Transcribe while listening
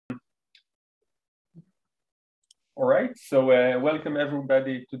All right, so welcome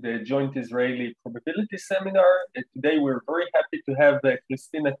everybody to the Joint Israeli Probability Seminar. Today we're very happy to have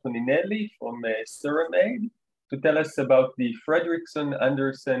Cristina Toninelli from Ceramade to tell us about the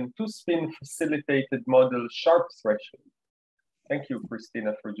Fredrickson-Andersen two-spin facilitated model sharp threshold. Thank you,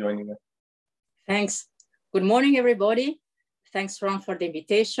 Cristina, for joining us. Thanks. Good morning, everybody. Thanks, Ron, for the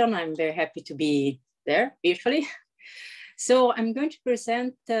invitation. I'm very happy to be there virtually. So I'm going to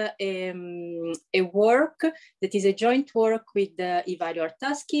present a work that is a joint work with Ivalio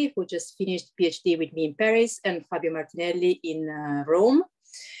Artaschi, who just finished PhD with me in Paris, and Fabio Martinelli in Rome.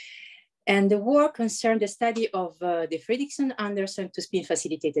 And the work concerned the study of the Fredrickson-Andersen two-spin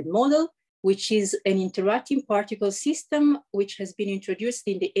facilitated model, which is an interacting particle system which has been introduced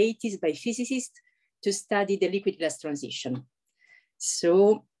in the 80s by physicists to study the liquid glass transition.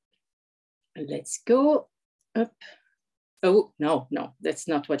 So let's go up. Oh, no, that's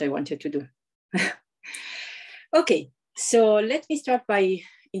not what I wanted to do. Okay, so let me start by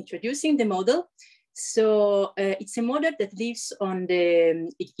introducing the model. So it's a model that lives on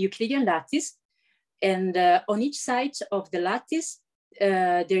the Euclidean lattice, and on each side of the lattice,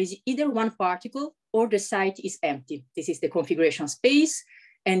 there is either one particle or the site is empty. This is the configuration space,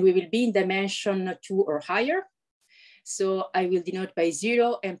 and we will be in dimension 2 or higher. So I will denote by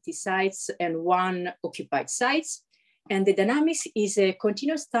 0 empty sites and 1 occupied sites. And the dynamics is a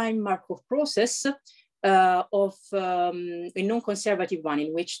continuous time Markov process of a non-conservative one,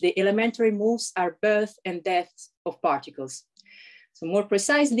 in which the elementary moves are birth and death of particles. So more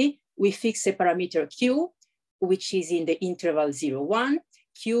precisely, we fix a parameter Q, which is in the interval 0, 1.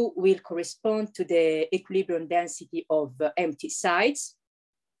 Q will correspond to the equilibrium density of empty sites.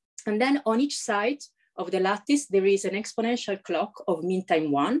 And then on each side of the lattice, there is an exponential clock of mean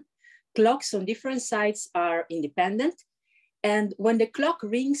time 1. Clocks on different sites are independent. And when the clock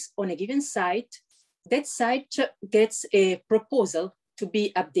rings on a given site, that site gets a proposal to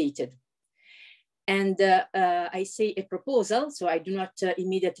be updated. And I say a proposal, so I do not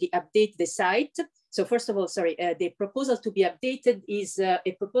immediately update the site. So first of all, sorry, the proposal to be updated is a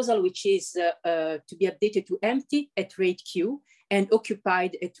proposal which is to be updated to empty at rate Q and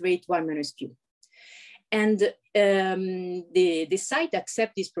occupied at rate 1 minus Q. And the site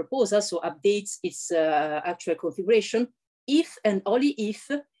accepts this proposal, so updates its actual configuration, if and only if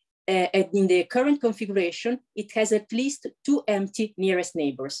in the current configuration, it has at least 2 empty nearest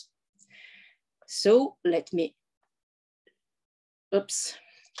neighbors. So let me, oops,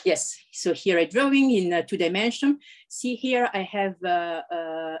 yes. So here a drawing in 2 dimensions. See here, I have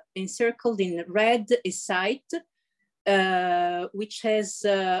encircled in red a site which has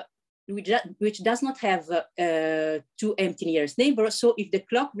which does not have 2 empty nearest neighbors. So if the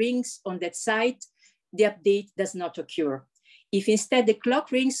clock rings on that site, the update does not occur. If instead the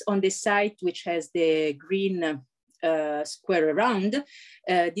clock rings on the site which has the green square around,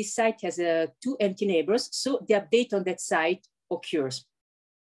 this site has 2 empty neighbors, so the update on that site occurs.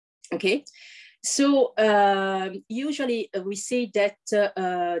 Okay, so usually we say that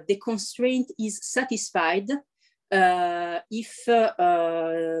the constraint is satisfied if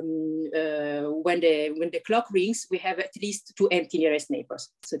when the clock rings, we have at least 2 empty nearest neighbors.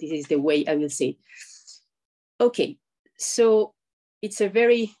 So this is the way I will say. Okay, so it's a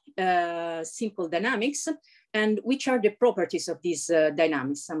very simple dynamics. And which are the properties of these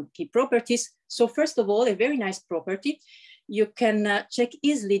dynamics? Some key properties. So first of all, a very nice property. You can check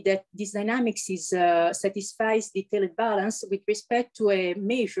easily that this dynamics is satisfies detailed balance with respect to a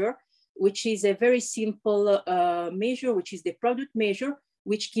measure which is a very simple measure, which is the product measure,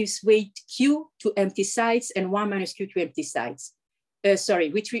 which gives weight Q to empty sites and 1 minus Q to empty sites.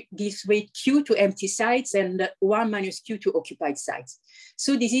 Which gives weight Q to empty sites and 1 minus Q to occupied sites.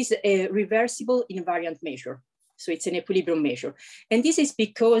 So this is a reversible invariant measure. So it's an equilibrium measure. And this is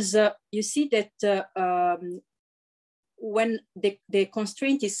because you see that when the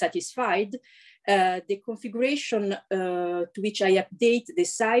constraint is satisfied, the configuration to which I update the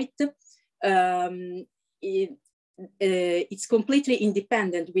site, it's completely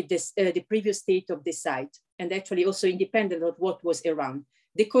independent with this, the previous state of the site, and actually also independent of what was around.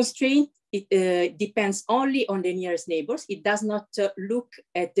 The constraint depends only on the nearest neighbors. It does not look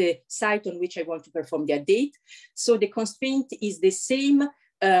at the site on which I want to perform the update. So the constraint is the same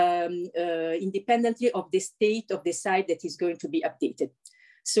independently of the state of the site that is going to be updated.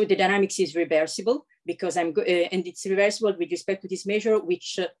 So the dynamics is reversible because and it's reversible with respect to this measure,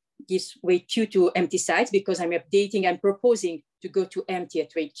 which gives weight Q to empty sites, because I'm proposing to go to empty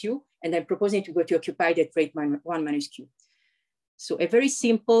at rate Q, and I'm proposing to go to occupied at rate 1 minus Q. So a very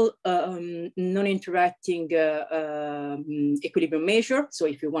simple non-interacting equilibrium measure. So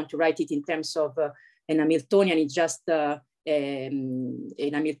if you want to write it in terms of Hamiltonian is just an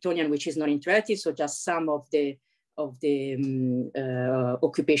Hamiltonian which is non-interactive, so just some of the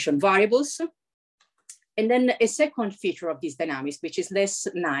occupation variables. And then a second feature of this dynamics, which is less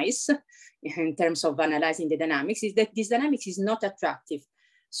nice in terms of analyzing the dynamics, is that this dynamics is not attractive.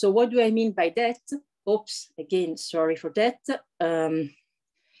 So what do I mean by that? Oops, again, sorry for that.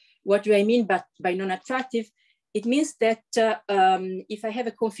 What do I mean by non-attractive? It means that if I have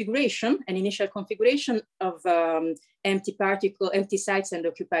a configuration, an initial configuration of empty sites and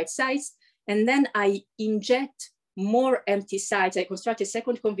occupied sites, and then I inject more empty sites, I construct a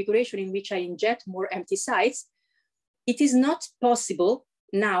second configuration in which I inject more empty sites, it is not possible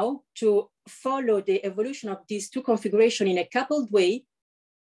now to follow the evolution of these two configurations in a coupled way,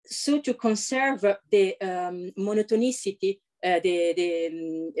 so to conserve the monotonicity, the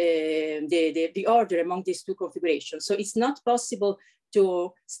order among these two configurations. So it's not possible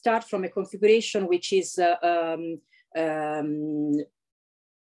to start from a configuration which is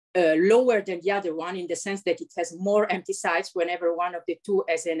lower than the other one, in the sense that it has more empty sites whenever one of the two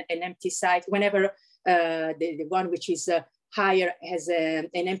has an empty site, whenever the one which is higher has an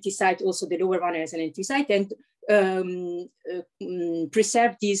empty site, also the lower one has an empty site, and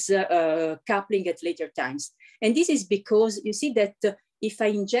preserve this coupling at later times. And this is because you see that if I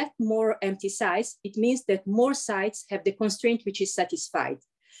inject more empty sites, it means that more sites have the constraint which is satisfied.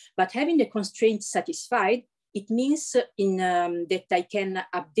 But having the constraint satisfied, it means that I can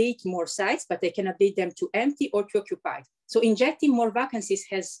update more sites, but I can update them to empty or to occupied. So injecting more vacancies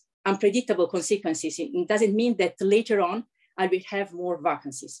has unpredictable consequences. It doesn't mean that later on I will have more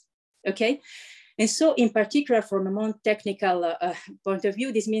vacancies, okay? And so in particular, from a more technical point of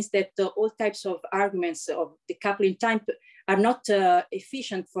view, this means that all types of arguments of the coupling type are not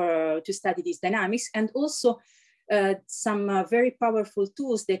efficient to study these dynamics, and also some very powerful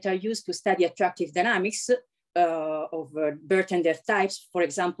tools that are used to study attractive dynamics of Bert-and-Deth types, for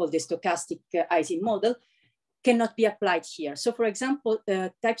example, the stochastic Ising model, cannot be applied here. So for example,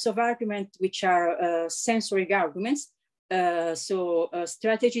 types of argument which are sensory arguments,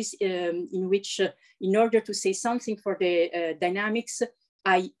 strategies in which, in order to say something for the dynamics,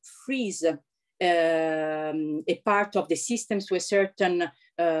 I freeze a part of the system to a certain,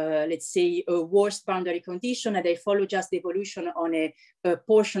 let's say, a worst boundary condition, and I follow just the evolution on a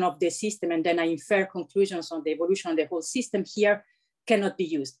portion of the system, and then I infer conclusions on the evolution of the whole system. Here cannot be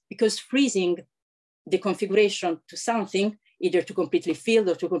used, because freezing the configuration to something, either to completely filled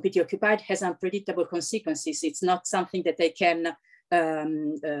or to completely occupied, has unpredictable consequences. It's not something that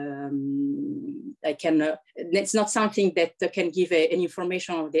it's not something that can give an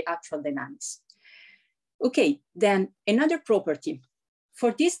information on the actual dynamics. Okay, then another property.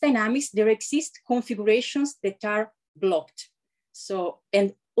 For these dynamics, there exist configurations that are blocked. So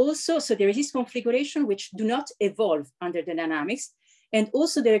there exist configurations which do not evolve under the dynamics. And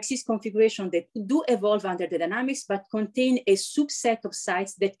also there exist configurations that do evolve under the dynamics, but contain a subset of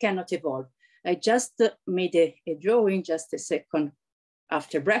sites that cannot evolve. I just made a drawing just a second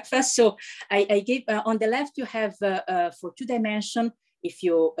after breakfast. So I gave, on the left, you have for 2 dimension, if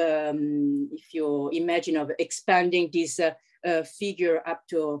you imagine of expanding this figure up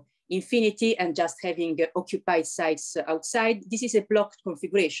to infinity and just having occupied sites outside, this is a blocked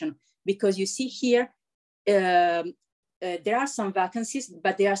configuration, because you see here, there are some vacancies,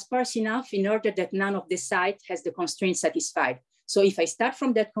 but they are sparse enough in order that none of the site has the constraint satisfied. So if I start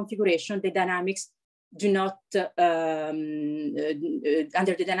from that configuration, the dynamics do not, under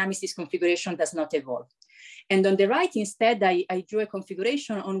the dynamics, this configuration does not evolve. And on the right, instead, I drew a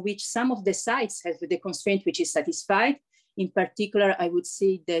configuration on which some of the sites have the constraint which is satisfied. In particular, I would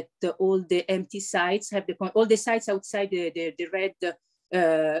say that all the empty sites have all the sites outside the red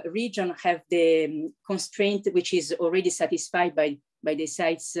region have the constraint which is already satisfied by the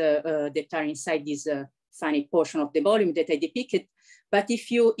sites that are inside this finite portion of the volume that I depicted. But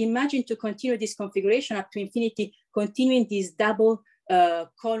if you imagine to continue this configuration up to infinity, continuing this double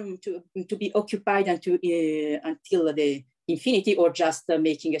column to be occupied until the infinity, or just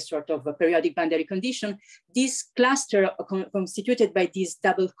making a sort of a periodic boundary condition, this cluster constituted by this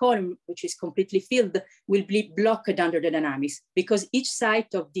double column, which is completely filled, will be blocked under the dynamics, because each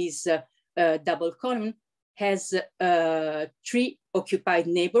site of this double column has 3 occupied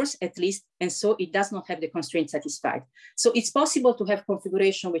neighbors at least, and so it does not have the constraint satisfied. So it's possible to have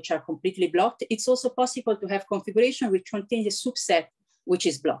configuration which are completely blocked. It's also possible to have configuration which contains a subset which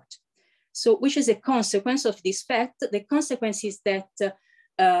is blocked. So which is a consequence of this fact? The consequence is that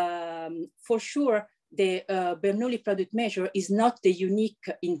for sure, the Bernoulli product measure is not the unique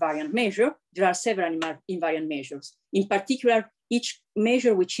invariant measure. There are several invariant measures. In particular, each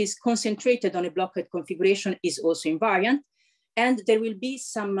measure which is concentrated on a blockhead configuration is also invariant. And there will be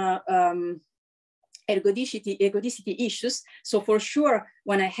some ergodicity issues. So for sure,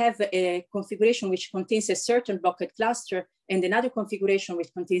 when I have a configuration which contains a certain blockhead cluster and another configuration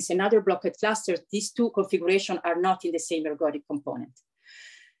which contains another blockhead cluster, these two configurations are not in the same ergodic component.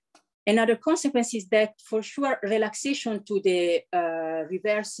 Another consequence is that for sure, relaxation to the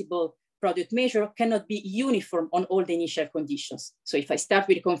reversible product measure cannot be uniform on all the initial conditions. So if I start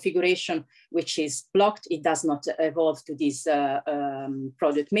with a configuration which is blocked, it does not evolve to this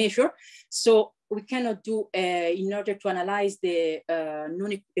product measure. So we cannot do, in order to analyze the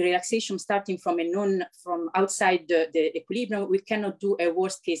relaxation starting from outside the equilibrium, we cannot do a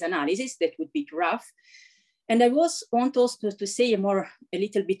worst case analysis. That would be rough. And I want also to say a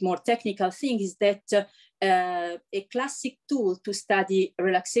little bit more technical thing is that a classic tool to study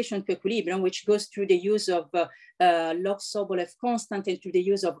relaxation to equilibrium, which goes through the use of log Sobolev constant and through the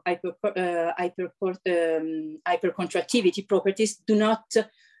use of hypercontractivity properties,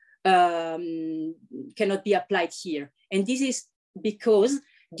 cannot be applied here. And this is because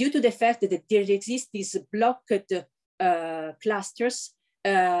due to the fact that there exist these blocked clusters,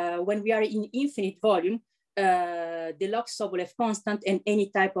 when we are in infinite volume, the log Sobolev constant and any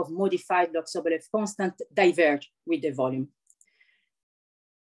type of modified log Sobolev constant diverge with the volume.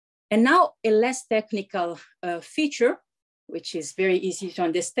 And now a less technical feature, which is very easy to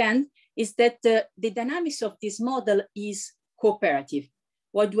understand, is that the dynamics of this model is cooperative.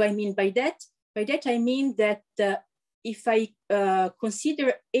 What do I mean by that? By that I mean that if I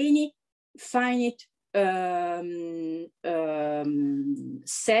consider any finite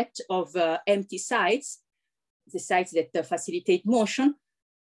set of empty sites, the sites that facilitate motion,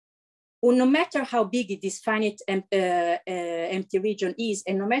 no matter how big this finite empty region is,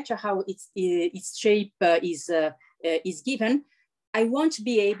 and no matter how its shape is given, I will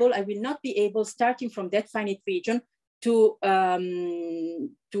not be able, starting from that finite region, to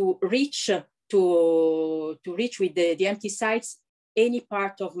reach with the empty sites any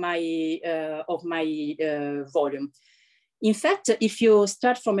part of my volume. In fact, if you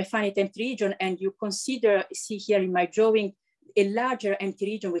start from a finite empty region and you consider, see here in my drawing, a larger empty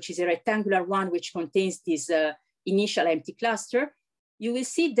region, which is a rectangular one, which contains this initial empty cluster, you will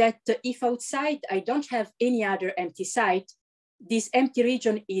see that if outside I don't have any other empty site, this empty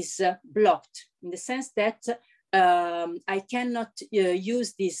region is blocked in the sense that I cannot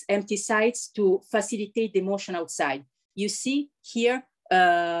use these empty sites to facilitate the motion outside. You see here,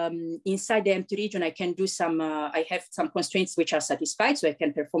 inside the empty region, I can do some, I have some constraints which are satisfied, so I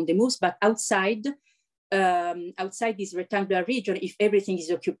can perform the moves, but outside this rectangular region, if everything is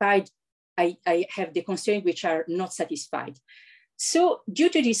occupied, I have the constraints which are not satisfied. So due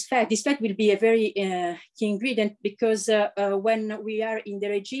to this fact will be a very key ingredient, because when we are in the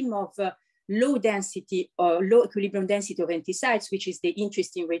regime of low density or low equilibrium density of empty sites, which is the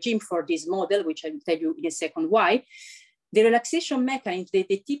interesting regime for this model, which I will tell you in a second why, the relaxation mechanism,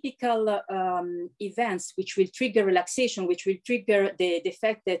 the typical events which will trigger relaxation, which will trigger the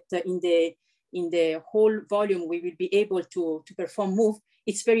fact that in the whole volume we will be able to perform move,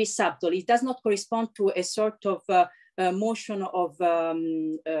 it's very subtle. It does not correspond to a sort of motion of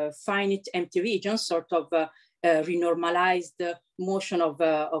finite empty regions, sort of renormalized motion of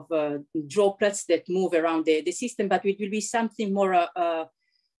droplets that move around the system, but it will be something more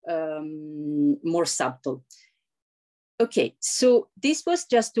subtle. Okay, so this was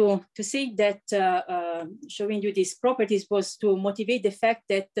just to say that showing you these properties was to motivate the fact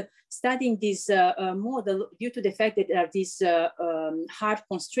that studying this model, due to the fact that there are these hard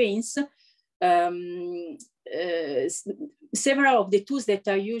constraints, several of the tools that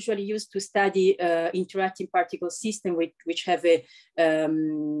are usually used to study interacting particle system which have a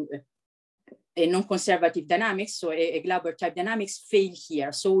non-conservative dynamics, so a Glauber type dynamics, fail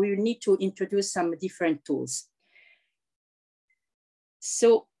here. So we will need to introduce some different tools.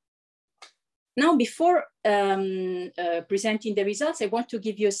 So now, before presenting the results, I want to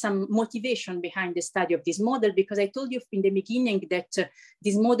give you some motivation behind the study of this model, because I told you in the beginning that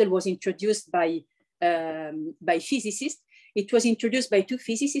this model was introduced by physicists. It was introduced by two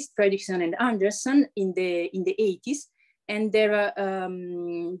physicists, Fredrickson and Andersen, in the 80s, and their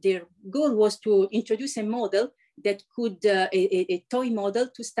goal was to introduce a model that could a toy model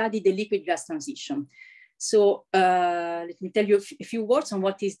to study the liquid gas transition. So let me tell you a few words on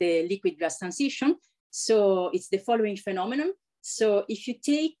what is the liquid gas transition. So it's the following phenomenon. So if you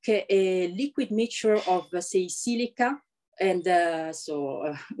take a liquid mixture of, say, silica and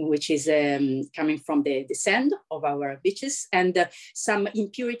which is coming from the sand of our beaches, and some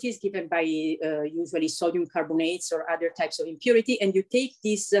impurities given by usually sodium carbonates or other types of impurity, and you take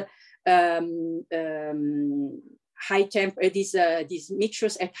this these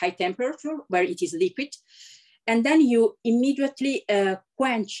mixtures at high temperature where it is liquid, and then you immediately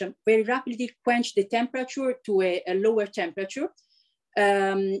very rapidly quench the temperature to a lower temperature.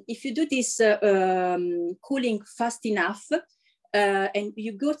 If you do this cooling fast enough, and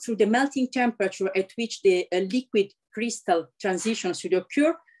you go through the melting temperature at which the liquid crystal transition should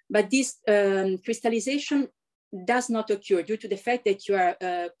occur, but this crystallization does not occur due to the fact that you are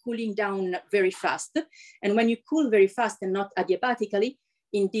cooling down very fast. And when you cool very fast and not adiabatically,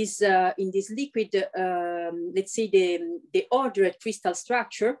 in this liquid, let's say the ordered crystal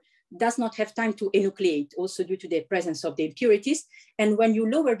structure does not have time to enucleate, also due to the presence of the impurities. And when you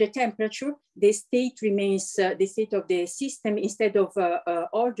lower the temperature, the state remains, the state of the system, instead of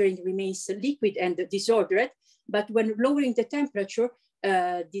ordering, remains liquid and disordered. But when lowering the temperature,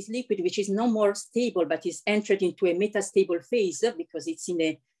 this liquid, which is no more stable, but is entered into a metastable phase, because it's in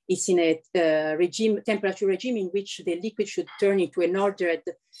a temperature regime in which the liquid should turn into an ordered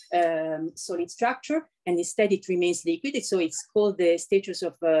solid structure, and instead it remains liquid. So it's called the status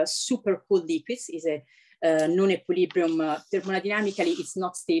of supercooled liquids. Is a non-equilibrium. Thermodynamically, it's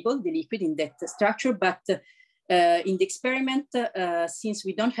not stable, the liquid in that structure, but in the experiment, since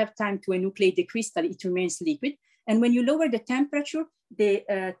we don't have time to enucleate the crystal, it remains liquid. And when you lower the temperature, the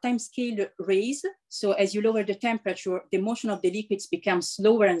time scale raise. So as you lower the temperature, the motion of the liquids becomes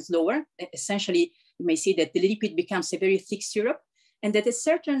slower and slower. Essentially, you may see that the liquid becomes a very thick syrup. And at a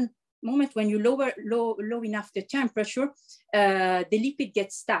certain moment, when you lower low enough the temperature, the liquid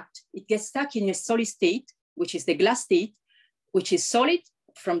gets stuck. It gets stuck in a solid state, which is the glass state, which is solid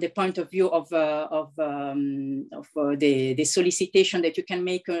from the point of view of the solicitation that you can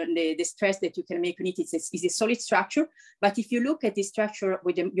make, the stress that you can make on it. Is a solid structure. But if you look at the structure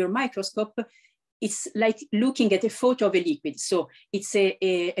with your microscope, it's like looking at a photo of a liquid. So it's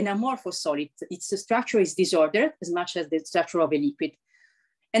an amorphous solid. Its structure is disordered as much as the structure of a liquid.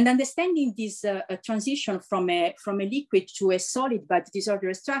 And understanding this transition from a liquid to a solid but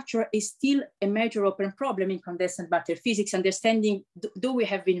disordered structure is still a major open problem in condensed matter physics. Understanding, though we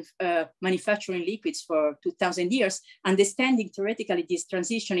have been manufacturing liquids for 2000 years, understanding theoretically this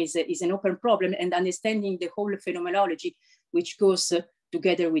transition is an open problem, and understanding the whole phenomenology which goes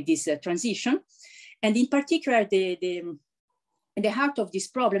together with this transition. And in particular, the heart of this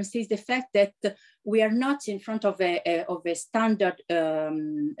problem is the fact that we are not in front of a standard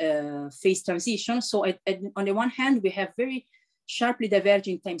phase transition. So on the one hand, we have very sharply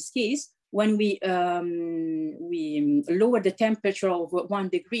diverging time scales. When we lower the temperature of 1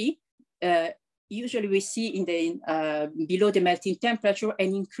 degree, usually we see in the below the melting temperature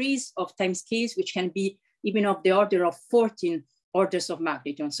an increase of time scales, which can be even of the order of 14 orders of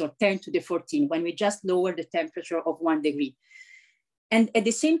magnitude, so 10 to the 14, when we just lower the temperature of 1 degree. And at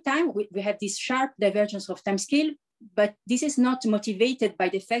the same time, we have this sharp divergence of time scale, but this is not motivated by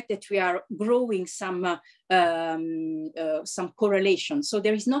the fact that we are growing some correlation. So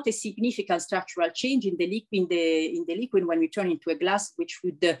there is not a significant structural change in the liquid when we turn into a glass, which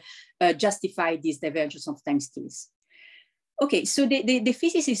would justify this divergence of time scales. Okay, so the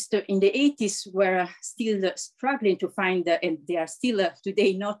physicists in the 80s were still struggling to find, and they are still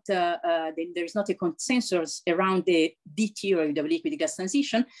today not, there is not a consensus around the theory of liquid gas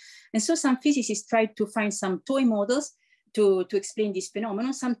transition. And so some physicists tried to find some toy models to explain this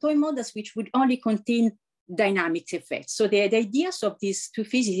phenomenon, some toy models which would only contain dynamics effects. So the ideas of these two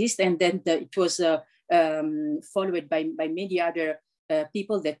physicists, and then it was followed by many other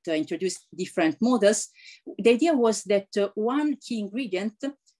people that introduced different models. The idea was that one key ingredient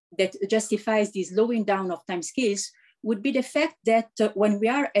that justifies this slowing down of time scales would be the fact that when we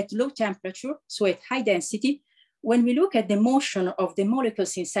are at low temperature, so at high density, when we look at the motion of the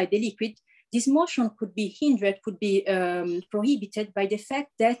molecules inside the liquid, this motion could be hindered, could be prohibited by the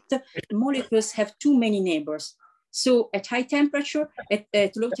fact that molecules have too many neighbors. So at high temperature,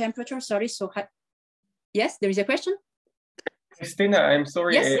 at low temperature, sorry, so yes, there is a question? Cristina, I'm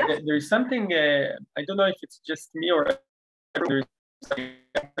sorry, yes, yeah. There's something, I don't know if it's just me or there's in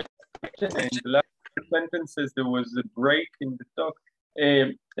the last sentences there was a break in the talk.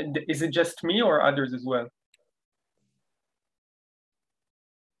 Is it just me or others as well?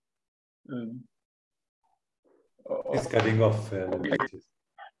 It's cutting off.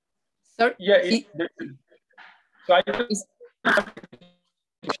 Sorry? Yeah, so I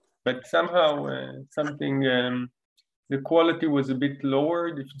but somehow something, the quality was a bit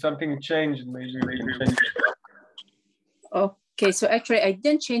lowered. If something changed, maybe change. Okay, so actually I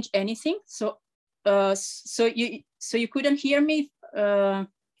didn't change anything. So so you couldn't hear me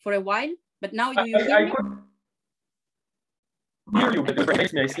for a while, but now do you hear me? I could hear you, but it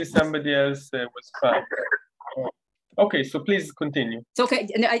makes me. I see somebody else was fine. Okay, so please continue. So okay,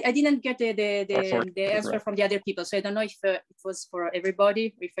 I didn't get the answer from the other people, so I don't know if it was for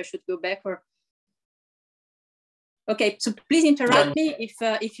everybody, if I should go back or. Okay, so please interrupt me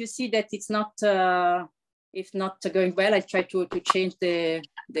if you see that it's not if not going well. I try to change the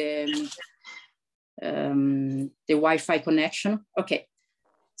Wi-Fi connection. Okay,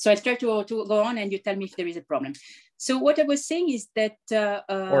 so I try to go on, and you tell me if there is a problem. So what I was saying is that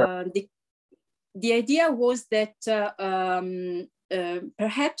the idea was that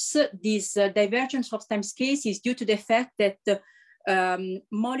perhaps this divergence of time scales is due to the fact that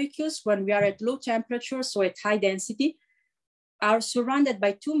molecules, when we are at low temperature, so at high density, are surrounded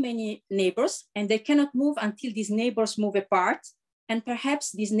by too many neighbors, and they cannot move until these neighbors move apart. And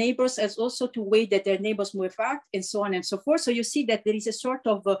perhaps these neighbors has also to wait that their neighbors move apart, and so on and so forth. So you see that there is a sort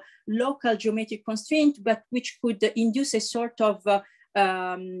of local geometric constraint, but which could induce a sort of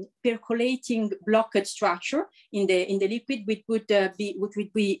percolating blocked structure in the liquid, which would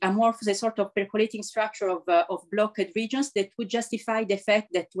be amorphous, a sort of percolating structure of blocked regions that would justify the fact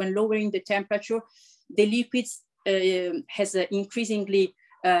that when lowering the temperature, the liquids has increasingly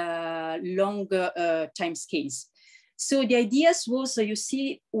long time scales. So the ideas was, you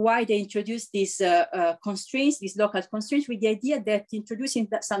see why they introduced these constraints, these local constraints, with the idea that introducing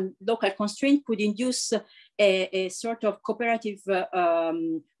some local constraint could induce a sort of cooperative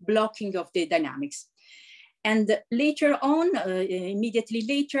blocking of the dynamics. And later on, immediately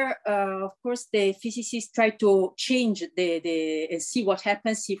later, of course, the physicists try to change and see what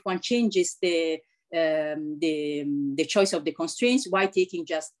happens if one changes the choice of the constraints. Why taking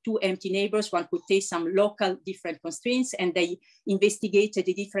just two empty neighbors? One could take some local different constraints, and they investigated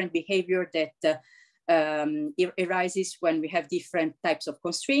the different behavior that arises when we have different types of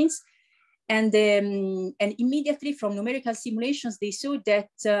constraints. And immediately from numerical simulations, they saw that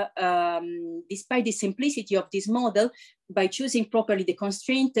despite the simplicity of this model, by choosing properly the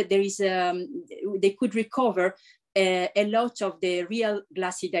constraint, there is they could recover a lot of the real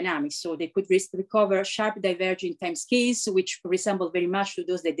glassy dynamics. So they could recover sharp diverging time scales, which resemble very much to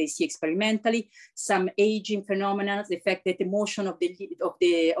those that they see experimentally, some aging phenomena, the fact that the motion of the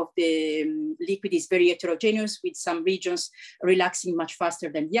liquid is very heterogeneous, with some regions relaxing much faster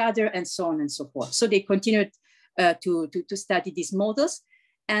than the other, and so on and so forth. So they continued to study these models.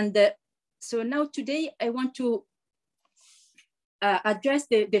 And so now today I want to address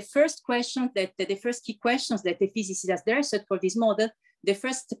the first question, the first key questions that the physicists addressed for this model. The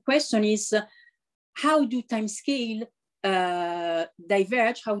first question is, how do time scale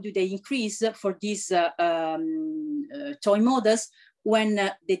diverge? How do they increase for these toy models when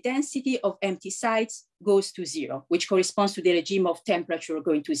the density of empty sites goes to zero, which corresponds to the regime of temperature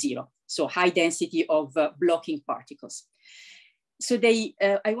going to zero. So high density of blocking particles. So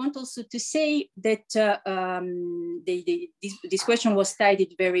I want also to say that this question was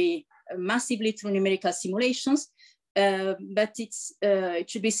studied very massively through numerical simulations, but it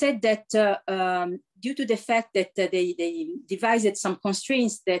should be said that due to the fact that they devised some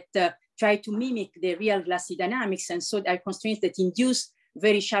constraints that try to mimic the real glassy dynamics, and so there are constraints that induce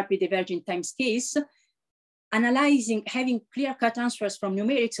very sharply diverging time scales, analyzing, having clear-cut answers from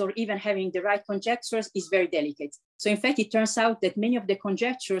numerics or even having the right conjectures is very delicate. So in fact, it turns out that many of the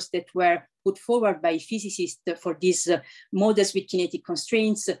conjectures that were put forward by physicists for these models with kinetic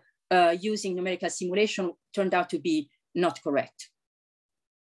constraints using numerical simulation turned out to be not correct.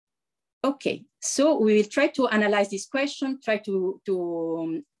 Okay, so we will try to analyze this question, try to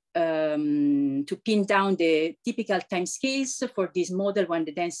pin down the typical time scales for this model when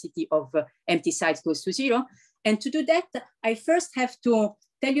the density of empty sites goes to zero. And to do that, I first have to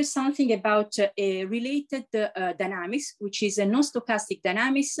tell you something about a related dynamics, which is a non-stochastic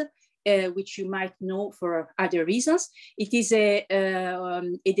dynamics, which you might know for other reasons. It is a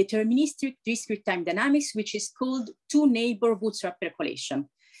deterministic discrete time dynamics, which is called two-neighbor bootstrap percolation.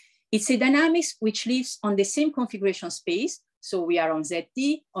 It's a dynamics which lives on the same configuration space. So we are on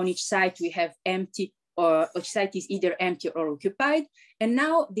ZD, on each side we have empty, or each side is either empty or occupied. And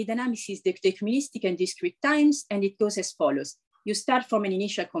now the dynamics is deterministic and discrete times, and it goes as follows. You start from an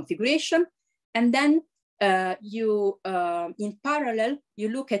initial configuration, and then in parallel, you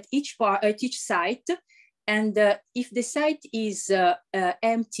look at each site, and if the site is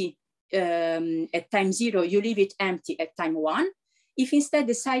empty at time zero, you leave it empty at time one. If instead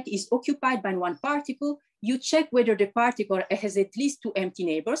the site is occupied by one particle, you check whether the particle has at least two empty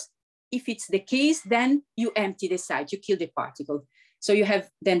neighbors. if it's the case, then you empty the site, you kill the particle. So you have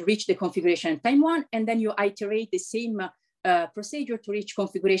then reached the configuration at time 1, and then you iterate the same procedure to reach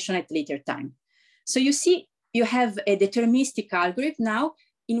configuration at later time. So you see, you have a deterministic algorithm now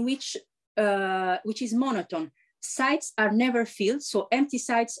in which is monotone. Sites are never filled, so empty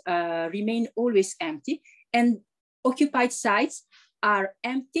sites remain always empty, and occupied sites are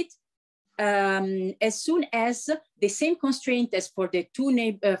emptied as soon as the same constraint as for the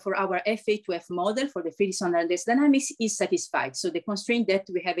for our FA2F model for the Fredrickson-Andersen dynamics is satisfied. So the constraint that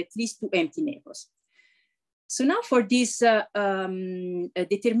we have at least 2 empty neighbors. So now for this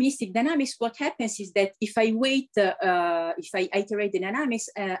deterministic dynamics, what happens is that if I wait, if I iterate the dynamics,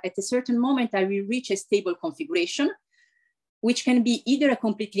 at a certain moment, I will reach a stable configuration, which can be either a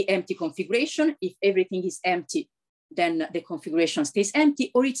completely empty configuration. If everything is empty, then the configuration stays empty,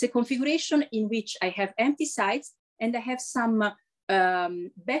 or it's a configuration in which I have empty sites and I have some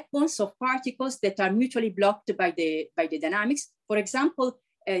backbones of particles that are mutually blocked by the dynamics. For example,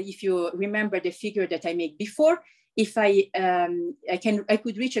 if you remember the figure that I made before, if I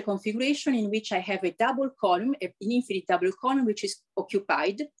could reach a configuration in which I have a double column, an infinite double column, which is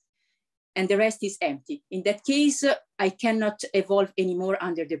occupied, and the rest is empty. In that case, I cannot evolve anymore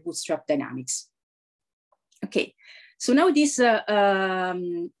under the bootstrap dynamics. Okay, so now this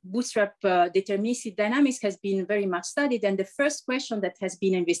bootstrap deterministic dynamics has been very much studied, and the first question that has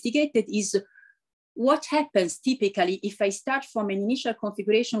been investigated is what happens typically if I start from an initial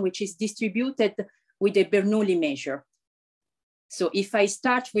configuration which is distributed with a Bernoulli measure. So if I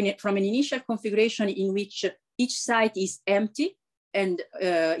start from an initial configuration in which each site is empty and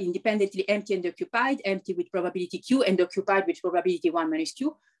independently empty and occupied, empty with probability Q and occupied with probability 1 minus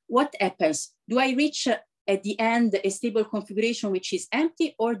Q, what happens? Do I reach at the end a stable configuration which is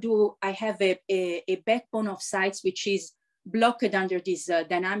empty, or do I have a backbone of sites which is blocked under this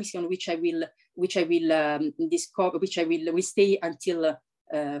dynamics on which I will stay until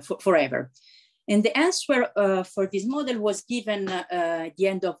forever? And the answer for this model was given at the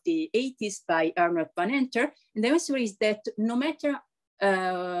end of the 80s by Arnold van Enter. And the answer is that no matter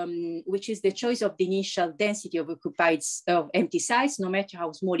which is the choice of the initial density of occupied empty sites, no matter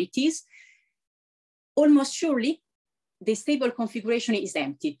how small it is, almost surely the stable configuration is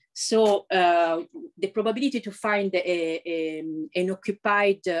empty. So the probability to find an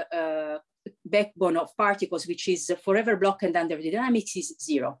occupied backbone of particles which is forever blocked under the dynamics is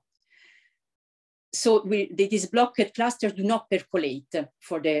 0. So these blocked clusters do not percolate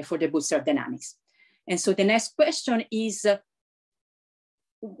for the bootstrap dynamics. And so the next question is,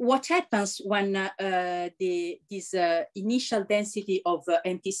 what happens when this initial density of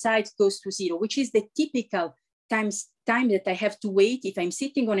empty sites goes to 0, which is the typical time that I have to wait if I'm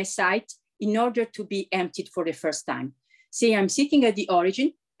sitting on a site in order to be emptied for the first time. Say I'm sitting at the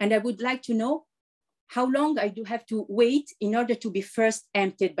origin and I would like to know how long I do have to wait in order to be first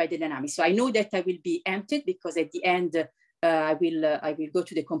emptied by the dynamics. So I know that I will be emptied because at the end I will go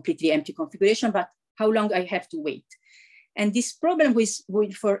to the completely empty configuration, but how long I have to wait? And this problem was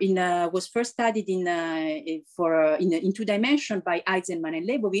first studied in 2 dimensions by Eisenman and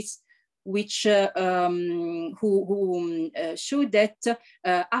Leibowitz, which who showed that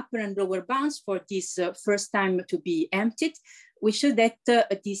upper and lower bounds for this first time to be emptied, we showed that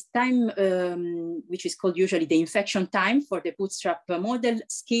this time, which is called usually the infection time for the bootstrap model,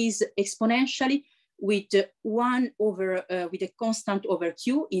 scales exponentially with with a constant over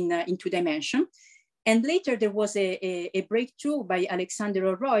Q in 2 dimensions. And later there was a breakthrough by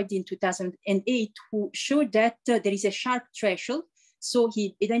Alexander Oroyd in 2008, who showed that there is a sharp threshold. So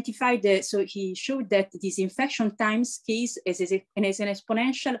he identified, so he showed that this infection time scales as an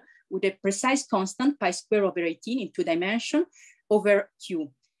exponential with a precise constant pi square over 18 in 2 dimensions over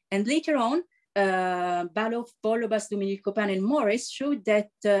Q. And later on, Balov, Bolobas, Dominic-Copan, and Morris showed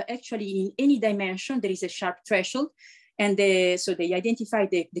that actually in any dimension, there is a sharp threshold. And so they identified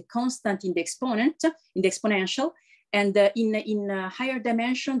the constant in the exponential. And in a higher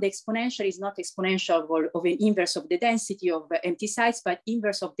dimension, the exponential is not exponential of an inverse of the density of empty sites, but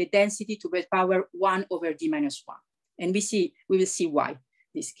inverse of the density to the power 1 over d minus 1. And we will see why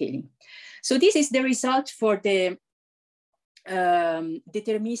this scaling. So this is the result for the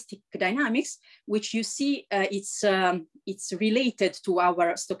deterministic dynamics, which you see it's related to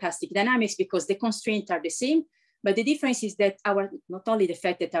our stochastic dynamics because the constraints are the same. But the difference is that not only the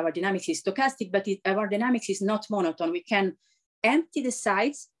fact that our dynamics is stochastic, but our dynamics is not monotone. We can empty the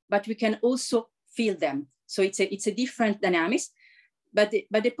sites, but we can also fill them. So it's a different dynamics. But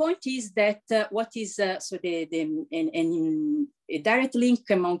the point is that what is a direct link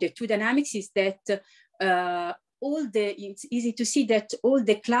among the 2 dynamics is that it's easy to see that all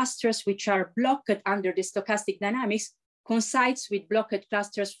the clusters which are blocked under the stochastic dynamics coincides with blocked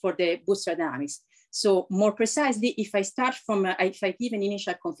clusters for the bootstrap dynamics. So more precisely, if I start from, if I give an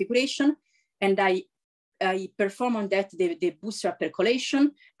initial configuration and I perform on that the bootstrap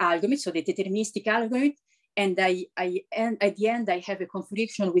percolation algorithm, so the deterministic algorithm, and at the end, I have a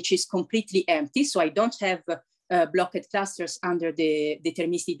configuration which is completely empty, so I don't have blocked clusters under the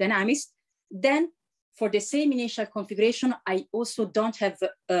deterministic dynamics. Then for the same initial configuration, I also don't have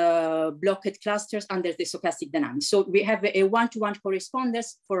blocked clusters under the stochastic dynamics. So we have a one-to-one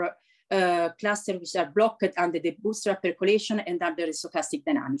correspondence for clusters which are blocked under the bootstrap percolation and under the stochastic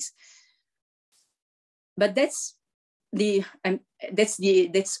dynamics. But that's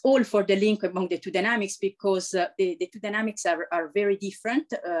all for the link among the two dynamics, because the two dynamics are very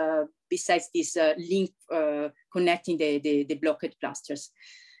different besides this link connecting the blocked clusters.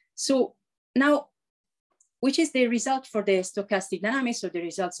 So now, which is the result for the stochastic dynamics, or the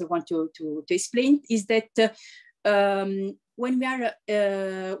results I want to explain, is that when the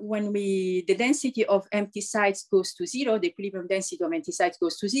density of empty sites goes to zero, the equilibrium density of empty sites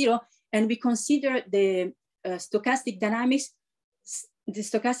goes to zero, and we consider the stochastic dynamics, the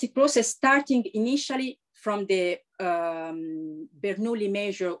stochastic process starting initially from the Bernoulli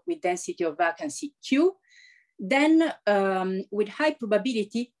measure with density of vacancy Q, then with high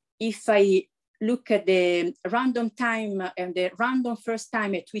probability, if I look at the random time and the random first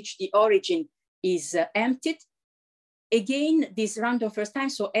time at which the origin is emptied, again, this random first time,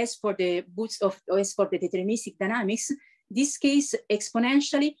 so as for the deterministic dynamics, this case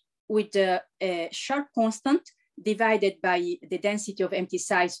exponentially with a sharp constant divided by the density of empty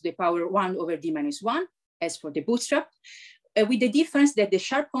sites to the power 1 over d minus 1, as for the bootstrap, with the difference that the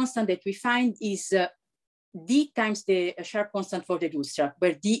sharp constant that we find is d times the sharp constant for the bootstrap,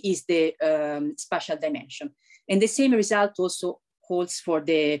 where d is the spatial dimension. And the same result also holds for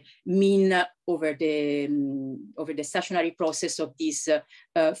the mean over the stationary process of this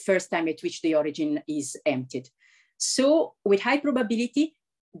first time at which the origin is emptied. So with high probability,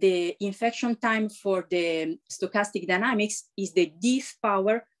 the infection time for the stochastic dynamics is the dth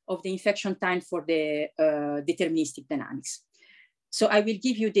power of the infection time for the deterministic dynamics. So I will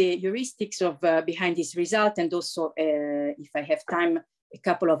give you the heuristics of behind this result, and also, if I have time, a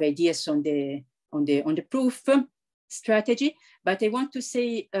couple of ideas on the proof strategy. But I want to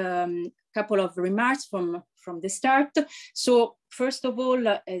say a couple of remarks from the start. So first of all,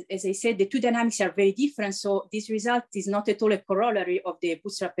 as I said, the two dynamics are very different. So this result is not at all a corollary of the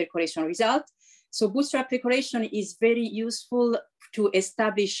bootstrap percolation result. So bootstrap percolation is very useful to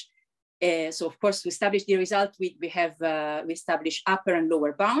establish. So of course, to establish the result, we establish upper and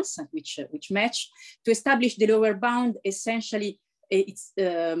lower bounds, which match. To establish the lower bound, essentially, it's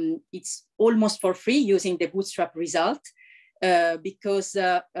almost for free using the bootstrap result, because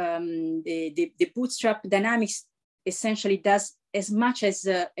the bootstrap dynamics essentially does as much as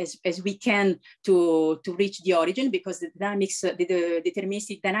we can to reach the origin, because the dynamics, the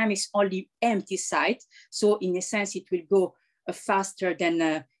deterministic dynamics only empty site. So in a sense, it will go faster than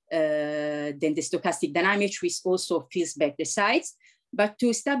the stochastic dynamics, which also fills back the sites. But to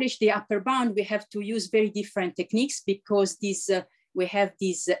establish the upper bound, we have to use very different techniques, because we have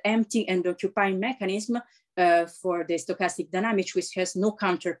this emptying and occupying mechanism for the stochastic dynamics, which has no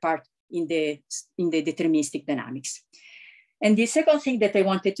counterpart in the deterministic dynamics. And the second thing that I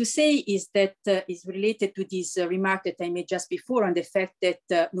wanted to say is that is related to this remark that I made just before on the fact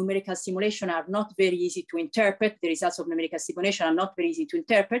that numerical simulation are not very easy to interpret. The results of numerical simulation are not very easy to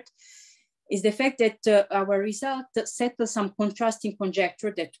interpret, is the fact that our result settles some contrasting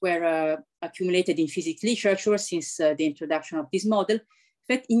conjecture that were accumulated in physics literature since the introduction of this model. In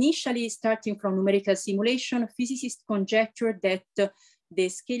fact, initially starting from numerical simulation, physicists conjectured that the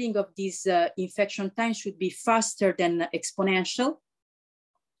scaling of this infection time should be faster than exponential,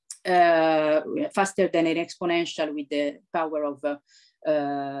 faster than an exponential with the power of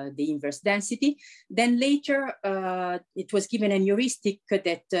the inverse density. Then later, it was given a heuristic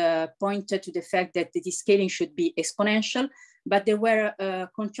that pointed to the fact that the scaling should be exponential, but there were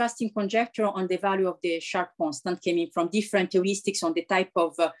contrasting conjecture on the value of the sharp constant coming from different heuristics on the type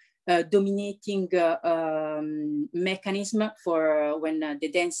of dominating mechanism for when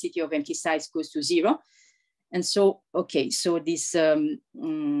the density of empty sites goes to zero. And so, okay, so this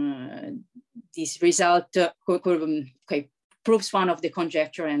this result proves one of the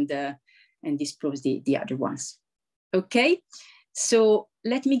conjecture, and this proves the other ones. Okay, so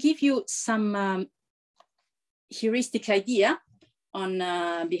let me give you some heuristic idea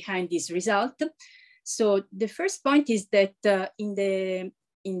on behind this result. So the first point is that in the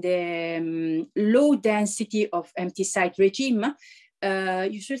low density of empty site regime,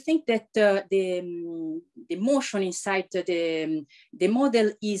 you should think that the motion inside the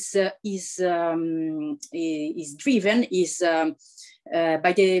model is driven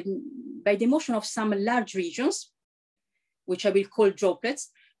by the motion of some large regions, which I will call droplets,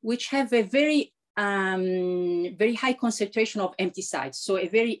 which have a very high concentration of empty sites. So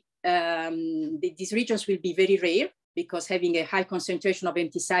these regions will be very rare, because having a high concentration of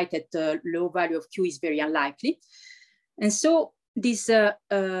empty site at a low value of Q is very unlikely. And so these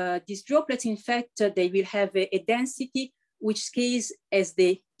droplets, in fact, they will have a density which scales as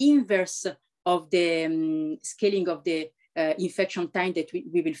the inverse of the scaling of the infection time that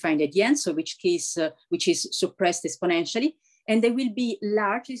we will find at the end, so which is suppressed exponentially. And they will be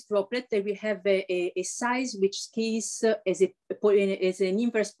large, this droplet. They will have a size which scales as an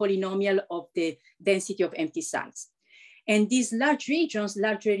inverse polynomial of the density of empty sites. And these larger regions,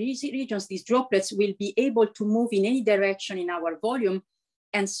 these droplets will be able to move in any direction in our volume,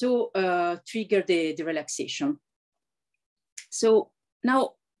 and so trigger the relaxation. So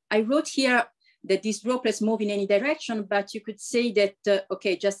now I wrote here that these droplets move in any direction, but you could say that,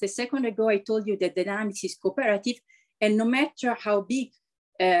 okay, just a second ago, I told you that the dynamics is cooperative, and no matter how big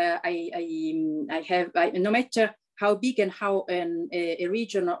no matter how big and how a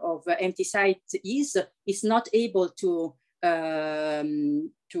region of empty site is, it's not able to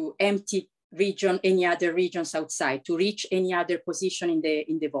empty any other regions outside, to reach any other position in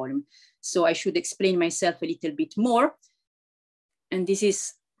the volume. So I should explain myself a little bit more. And this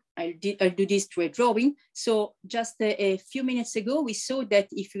is, I'll do this through a drawing. So just a few minutes ago, we saw that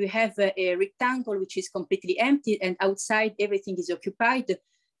if you have a rectangle which is completely empty and outside everything is occupied,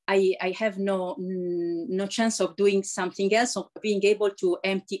 I have no chance of doing something else, of being able to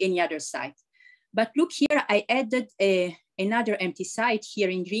empty any other site. But look here, I added another empty site here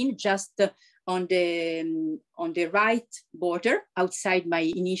in green, just on the right border outside my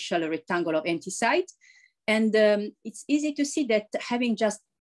initial rectangle of empty site. And it's easy to see that having just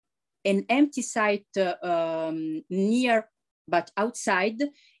an empty site near but outside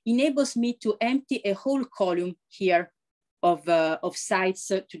enables me to empty a whole column here of sites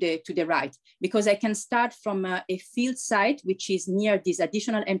to the right, because I can start from a field site which is near this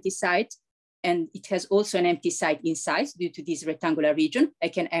additional empty site, and it has also an empty site inside due to this rectangular region. I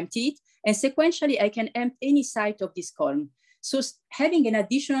can empty it, and sequentially I can empty any site of this column. So having an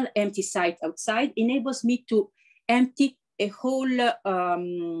additional empty site outside enables me to empty a whole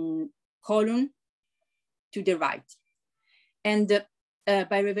column to the right. And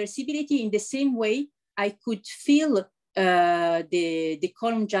by reversibility, in the same way, I could fill the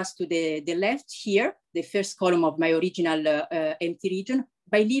column just to the left here, the first column of my original empty region,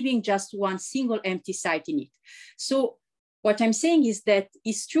 by leaving just one single empty site in it. So what I'm saying is that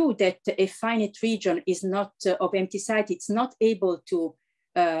it's true that a finite region is not of empty site, it's not able to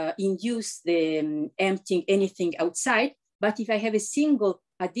induce the emptying anything outside, but if I have a single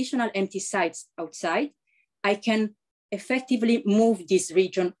additional empty sites outside, I can effectively move this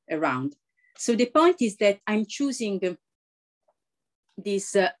region around. So the point is that I'm choosing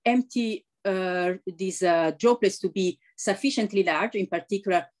these droplets to be sufficiently large, in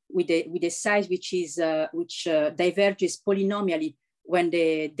particular with a size which diverges polynomially when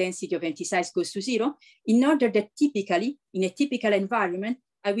the density of empty sites goes to 0, in order that typically, in a typical environment,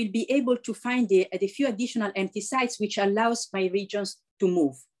 I will be able to find the few additional empty sites which allows my regions to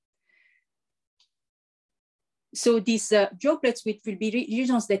move. So these droplets will be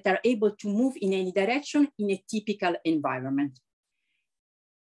regions that are able to move in any direction in a typical environment.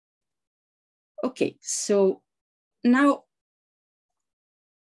 Okay, so now,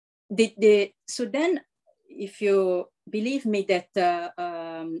 so then if you believe me that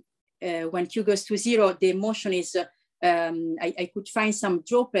when Q goes to 0, the motion is, I could find some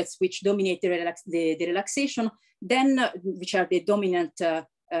droplets which dominate the relaxation, then which are the dominant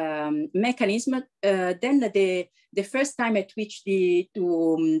mechanism, then the first time at which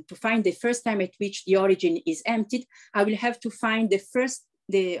to find the first time at which the origin is emptied, I will have to find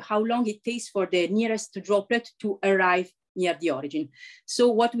how long it takes for the nearest droplet to arrive near the origin. So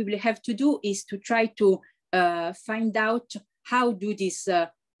what we will have to do is to try to find out how do this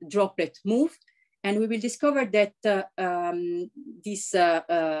droplet move, and we will discover that this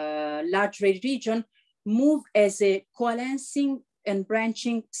large ray region move as a coalescing and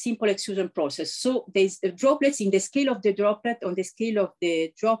branching simple exclusion process. So there's droplets in the scale of the droplet. On the scale of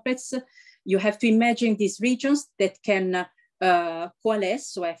the droplets, you have to imagine these regions that can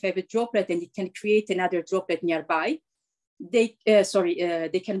coalesce. So I have a droplet and it can create another droplet nearby. they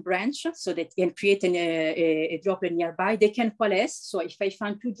can branch, so they can create a droplet nearby. They can coalesce. So if I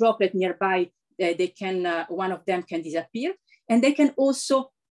find two droplets nearby, they can one of them can disappear, and they can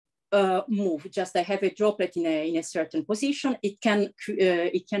also move. Just I have a droplet in a certain position, it can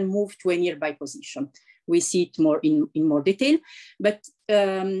move to a nearby position. We see it more in more detail, but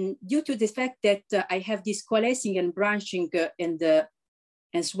due to the fact that I have this coalescing and branching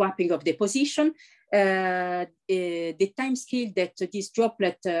and swapping of the position, the time scale that this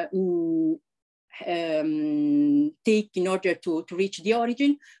droplet take in order to reach the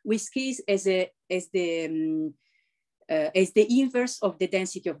origin, we scale as the inverse of the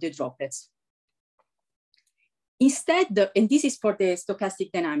density of the droplets. Instead, and this is for the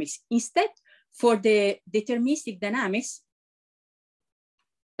stochastic dynamics, instead for the deterministic dynamics,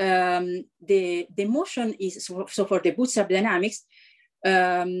 the motion is, so for the bootstrap dynamics,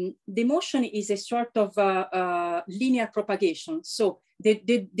 the motion is a sort of linear propagation. So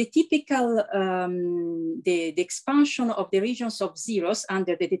the typical, the expansion of the regions of zeros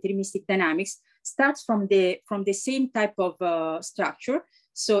under the deterministic dynamics starts from the same type of structure.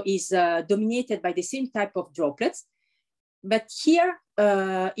 So is dominated by the same type of droplets. But here,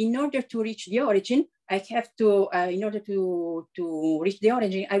 in order to reach the origin, I have to, in order to reach the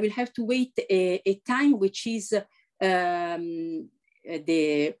origin, I will have to wait a time which is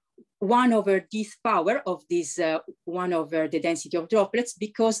the 1 over this power of this 1 over the density of droplets,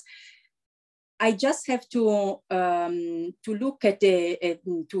 because I just have to look at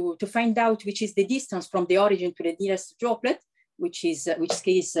to find out which is the distance from the origin to the nearest droplet, which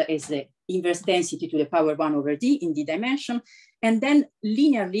scales as the inverse density to the power 1 over d in the dimension. And then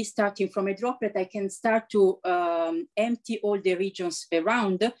linearly, starting from a droplet, I can start to empty all the regions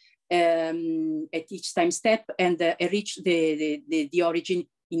around at each time step and reach the origin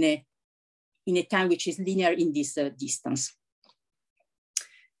in a time which is linear in this distance.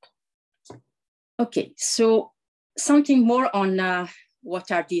 Okay, so something more on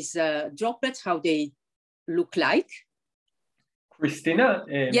what are these droplets, how they look like. Cristina,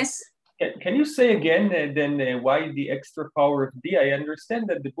 yes. Can you say again then why the extra power of d? I understand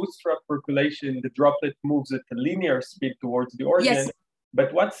that the bootstrap percolation, the droplet moves at a linear speed towards the origin. Yes.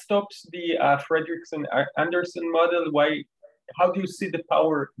 But what stops the Fredrickson-Andersen model? Why? How do you see the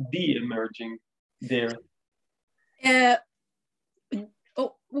power d emerging there?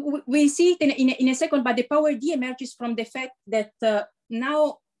 We'll see it in a second, but the power d emerges from the fact that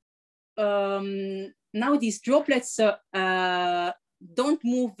now these droplets don't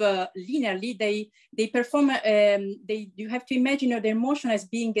move linearly. They perform. You have to imagine their motion as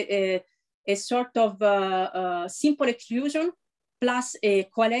being a sort of simple exclusion plus a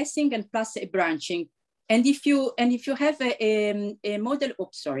coalescing and plus a branching. And if you have a model,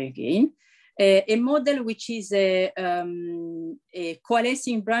 a model which is a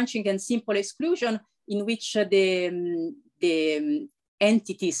coalescing, branching, and simple exclusion, in which the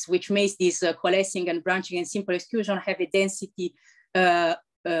entities which makes this coalescing and branching and simple exclusion have a density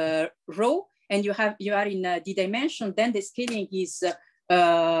rho, and you are in d dimension, then the scaling is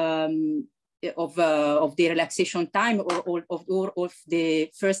of the relaxation time or of the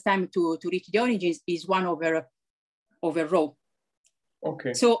first time to reach the origin is 1 over rho.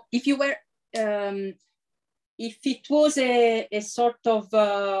 Okay. So if you were if it was a sort of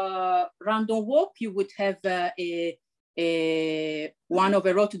random walk, you would have a 1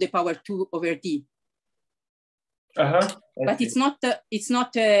 over rho to the power 2 over d. But it's not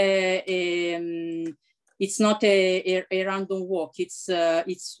a random walk.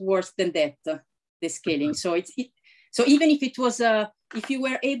 It's worse than that, the scaling. So so even if it was if you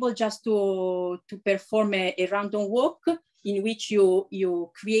were able just to perform a random walk in which you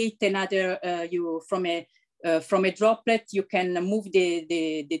create another from a droplet, you can move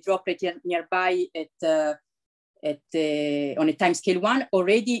the droplet nearby on a time scale 1.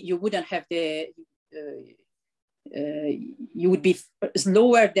 Already you wouldn't have you would be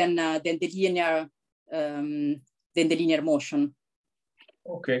slower than the linear motion.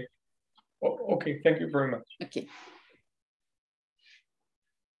 Okay. Okay. Thank you very much. Okay.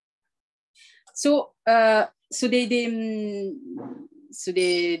 So the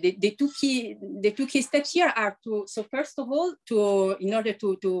two key steps here are so first of all, in order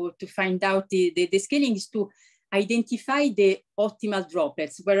to find out the scaling is to identify the optimal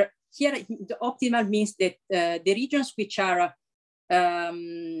droplets, where here the optimal means that the regions which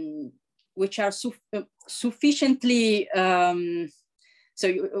are sufficiently so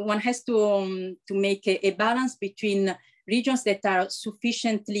one has to make a balance between regions that are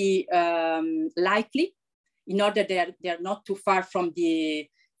sufficiently likely in order they are not too far from the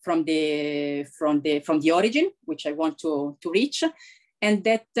from the origin, which I want to reach, and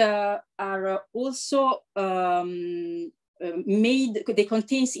that are also made, they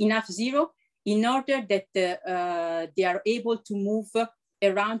contains enough zero in order that they are able to move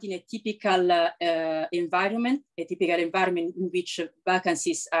around in a typical environment, in which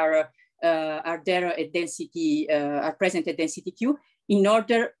vacancies are there at density, are present at density Q, in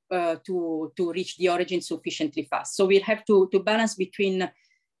order to reach the origin sufficiently fast. So we'll have to balance between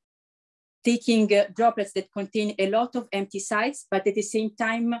taking droplets that contain a lot of empty sites, but at the same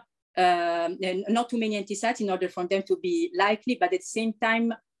time, not too many empty sites in order for them to be likely, but at the same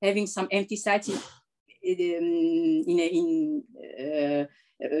time, having some empty sites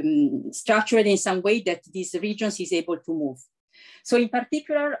structured in some way that these regions is able to move. So in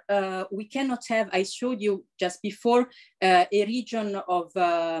particular, we cannot have, I showed you just before, a region of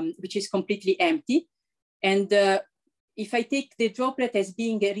which is completely empty. And if I take the droplet as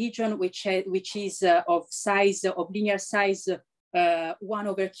being a region which is of size, of linear size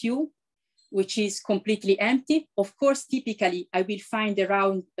 1/q, which is completely empty, of course, typically I will find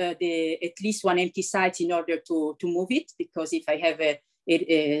around at least one empty site in order to move it, because if I have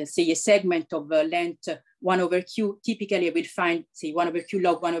say a segment of length 1/q, typically I will find, say 1/q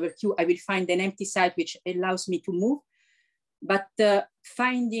log 1/q, I will find an empty site which allows me to move. But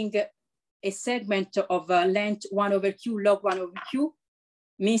finding a segment of length 1/q log 1/q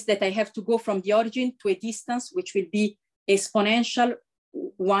means that I have to go from the origin to a distance which will be exponential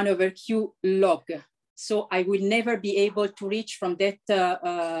 1/q log. So I will never be able to reach from that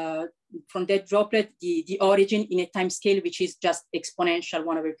droplet the origin in a time scale which is just exponential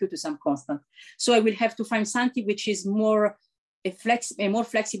 1/q to some constant. So I will have to find something which is more a more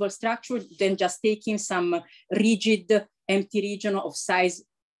flexible structure than just taking some rigid empty region of size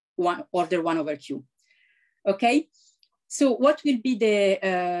order 1/q. Okay, so what will be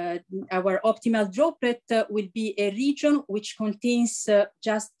our optimal droplet will be a region which contains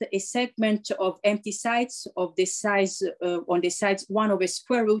just a segment of empty sites of the size on the sides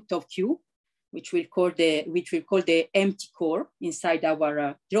 1/√Q, which we'll call the empty core inside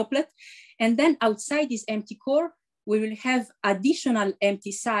our droplet, and then outside this empty core we will have additional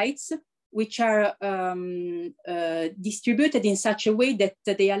empty sites which are distributed in such a way that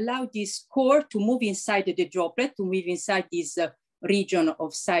they allow this core to move inside the droplet, to move inside this region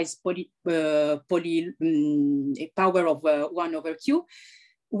of size power of 1/q,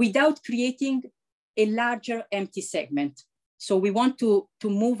 without creating a larger empty segment. So we want to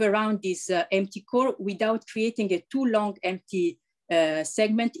move around this empty core without creating a too long empty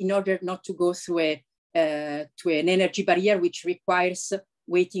segment in order not to go through to an energy barrier which requires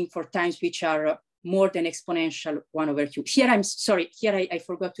waiting for times which are more than exponential 1/q. Here, I'm sorry, here I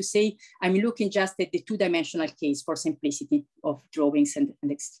forgot to say, I'm looking just at the two-dimensional case for simplicity of drawings and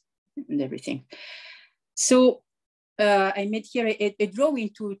everything. So I made here a drawing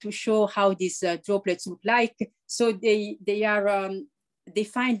to show how these droplets look like. So they are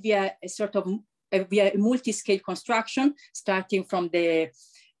defined via a sort of via a multi-scale construction, starting from the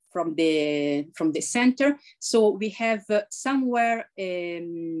center. So we have somewhere,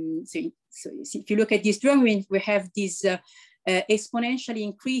 so if you look at this drawing, we have these exponentially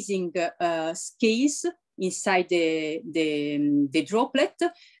increasing scales inside the droplet.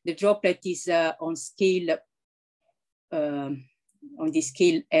 The droplet is on scale, on the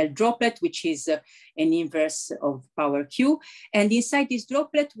scale L droplet, which is an inverse of power Q. And inside this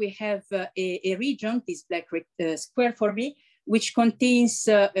droplet, we have a region, this black square for me, which contains,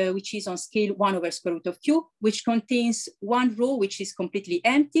 which is on scale 1/√Q, which contains one row, which is completely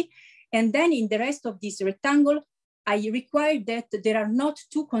empty. And then in the rest of this rectangle, I require that there are not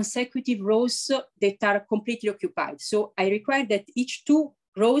two consecutive rows that are completely occupied. So I require that each two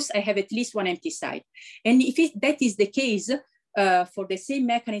rows, I have at least one empty site. And if that is the case, for the same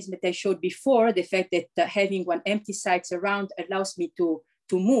mechanism that I showed before, the fact that having one empty site around allows me to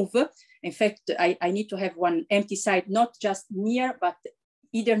move. In fact, I need to have one empty site, not just near, but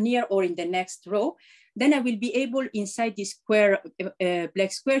either near or in the next row. Then I will be able inside this square,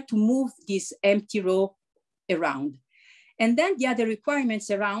 black square, to move this empty row around. And then the other requirements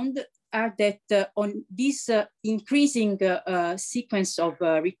around are that on this increasing sequence of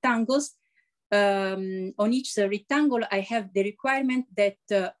rectangles, on each rectangle, I have the requirement that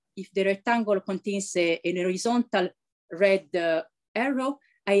if the rectangle contains an horizontal red arrow,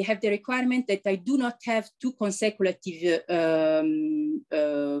 I have the requirement that I do not have two consecutive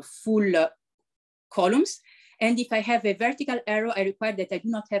full columns. And if I have a vertical arrow, I require that I do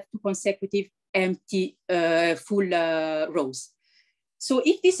not have two consecutive empty full rows. So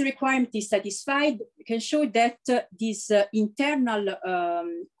if this requirement is satisfied, we can show that this internal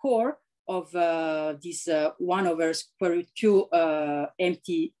core of this 1/√2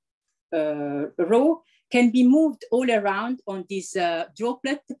 empty row can be moved all around on this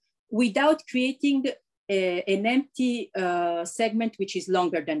droplet without creating an empty segment which is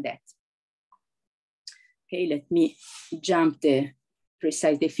longer than that. Okay, let me jump the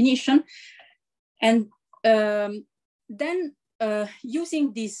precise definition. And then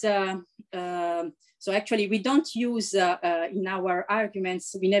using this, so actually we don't use in our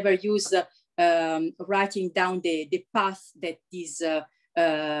arguments, we never use writing down the path that is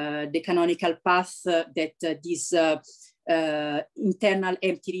the canonical path that this internal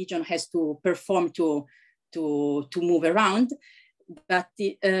empty region has to perform to move around. But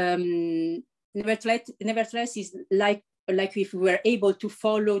nevertheless, is like if we were able to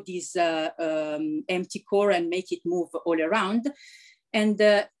follow this empty core and make it move all around. And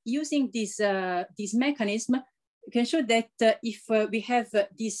using this mechanism, you can show that if we have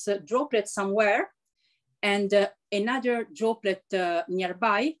this droplet somewhere and another droplet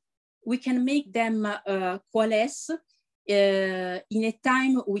nearby, we can make them coalesce in a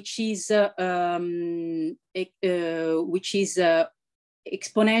time which is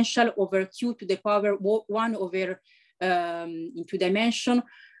exponential over q to the power 1 over in two dimension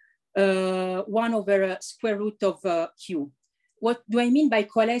 1 over square root of q. What do I mean by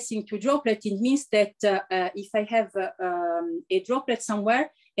coalescing to droplet? It means that if I have a droplet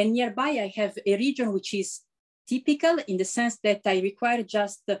somewhere and nearby I have a region which is typical in the sense that I require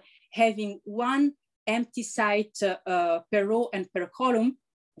just having one empty site per row and per column,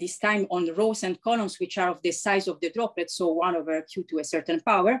 this time on rows and columns which are of the size of the droplet, so 1 over q to a certain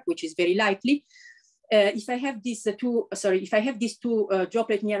power, which is very likely. If I have these two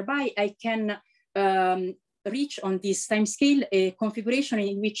droplets nearby, I can reach on this time scale a configuration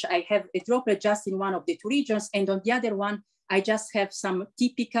in which I have a droplet just in one of the two regions, and on the other one, I just have some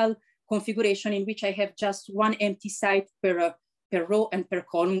typical configuration in which I have just one empty site per row and per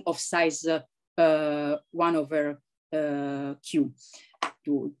column of size 1 over q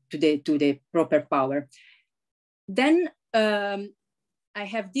to the proper power. Then I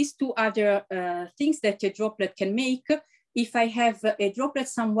have these two other things that a droplet can make. If I have a droplet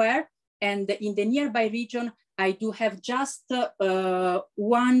somewhere and in the nearby region, I do have just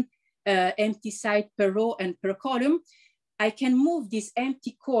one empty site per row and per column, I can move this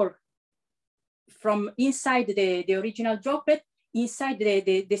empty core from inside the original droplet inside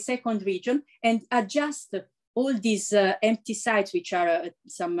the second region and adjust all these empty sites, which are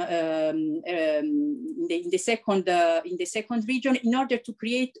some in the second region, in order to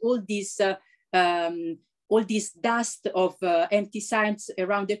create all this dust of empty sites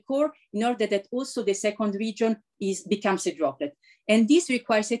around the core, in order that also the second region becomes a droplet. And this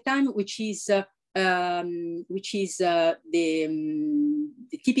requires a time which is the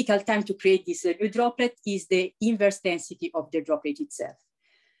typical time to create this new droplet is the inverse density of the droplet itself.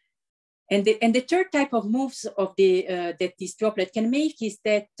 And the third type of moves of that this droplet can make is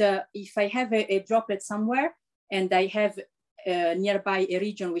that if I have a droplet somewhere and I have nearby a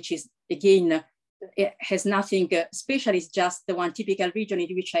region which is, again, it has nothing special, it's just the one typical region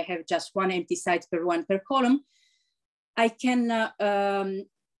in which I have just one empty site per row and per column, I can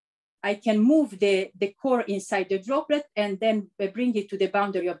move the core inside the droplet and then bring it to the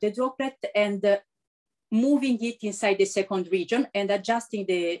boundary of the droplet and moving it inside the second region and adjusting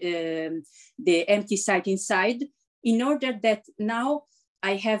the empty site inside, in order that now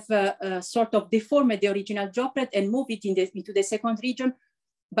I have sort of deformed the original droplet and move it into the second region,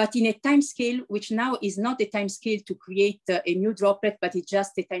 but in a time scale which now is not a time scale to create a new droplet, but it's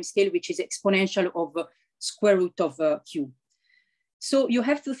just a time scale which is exponential of square root of q. So you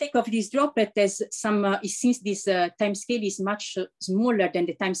have to think of this droplet as since this time scale is much smaller than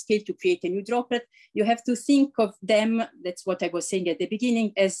the time scale to create a new droplet, you have to think of them, that's what I was saying at the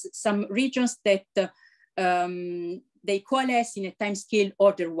beginning, as some regions that they coalesce in a time scale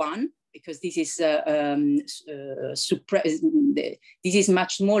order 1, because this is this is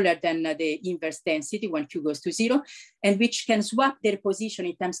much smaller than the inverse density when q goes to 0, and which can swap their position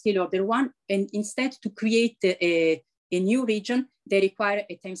in time scale order 1, and instead to create a new region, they require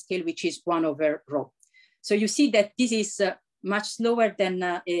a time scale which is 1 over rho. So you see that this is much slower than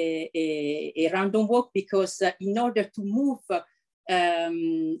a random walk, because in order to move,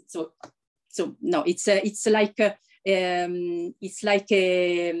 it's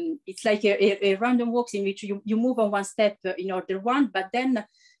like a random walk in which you move on one step in order 1, but then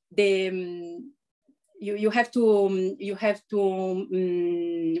you have to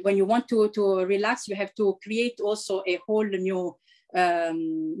when you want to relax, you have to create also a whole new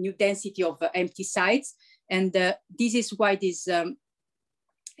new density of empty sites. And this is why this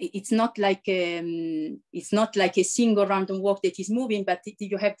it's not like a single random walk that is moving, but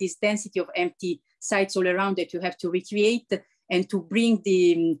you have this density of empty sites all around that you have to recreate, and to bring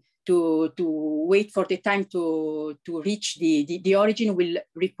the to wait for the time to reach the origin will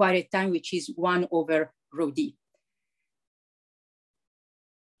require a time which is 1 over rho d.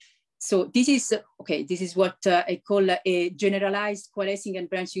 So this is, okay, this is what I call a generalized coalescing and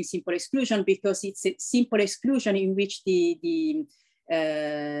branching simple exclusion, because it's a simple exclusion in which the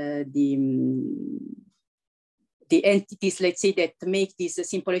entities, let's say, that make this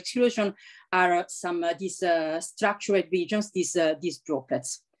simple exclusion are some these structured regions, these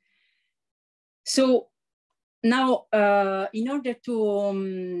droplets. So now, in order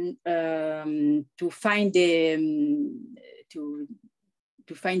to find the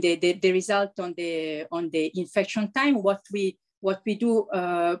result on the infection time, what we do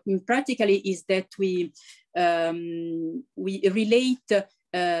practically is that we relate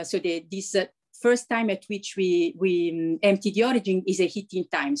so this first time at which we empty the origin is a heating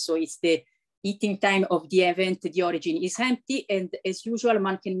time. So it's the heating time of the event the origin is empty, and as usual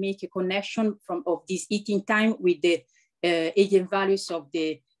one can make a connection of this heating time with the eigenvalues of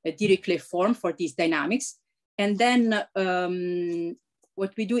the Dirichlet form for these dynamics. And then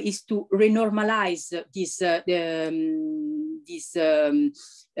what we do is to renormalize the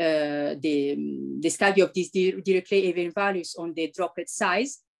study of these Dirichlet eigenvalues on the droplet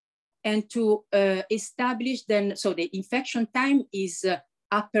size, and to establish then, so the infection time is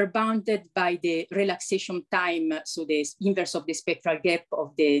upper bounded by the relaxation time, so the inverse of the spectral gap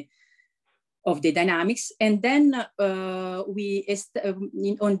of the dynamics. And then we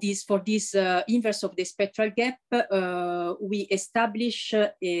on this, for this inverse of the spectral gap, we establish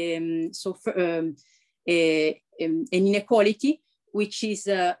an inequality which is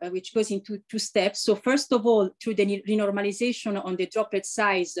which goes into 2 steps. So first of all, through the renormalization on the droplet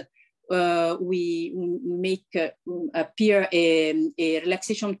size, we make appear a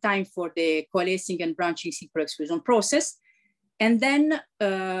relaxation time for the coalescing and branching simple exclusion process. And then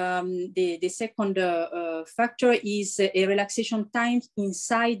the second factor is a relaxation time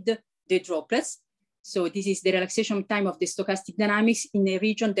inside the droplets. So this is the relaxation time of the stochastic dynamics in a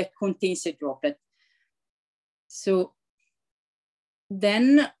region that contains a droplet. So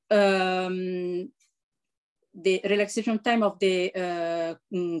then the relaxation time of the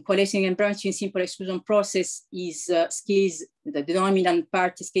coalescing and branching simple exclusion process is scales, the dominant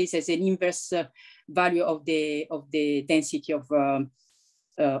part scales as an inverse value of the density of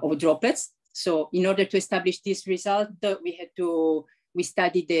droplets. So in order to establish this result, we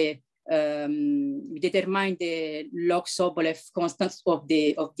studied we determined the log Sobolev constants of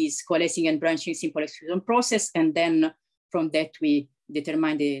this coalescing and branching simple exclusion process, and then from that we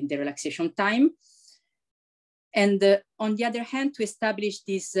determined the relaxation time. And on the other hand, to establish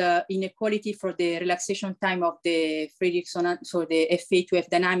this inequality for the relaxation time of the Fredrickson, so the FA2F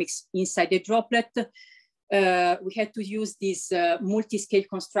dynamics inside the droplet, we had to use this multi-scale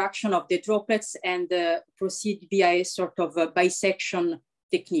construction of the droplets and proceed via a sort of bisection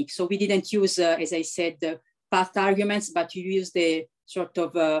technique. So we didn't use, as I said, path arguments, but we used the sort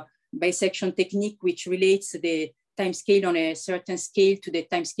of bisection technique, which relates the time scale on a certain scale to the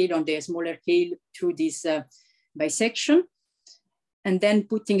time scale on the smaller scale through this bisection, and then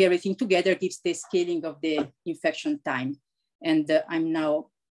putting everything together gives the scaling of the infection time. And I'm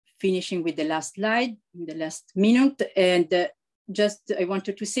now finishing with the last slide in the last minute. And just I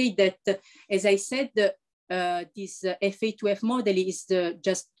wanted to say that, as I said, this FA2F model is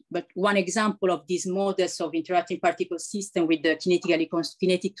just but one example of these models of interacting particle system with the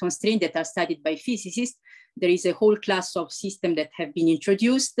kinetic constraint that are studied by physicists. There is a whole class of systems that have been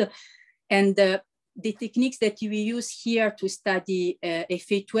introduced, and the techniques that we use here to study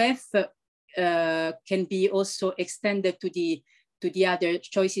FA2F can be also extended to the other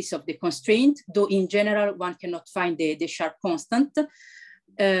choices of the constraint, though in general, one cannot find the sharp constant.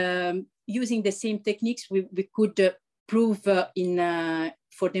 Using the same techniques, we could prove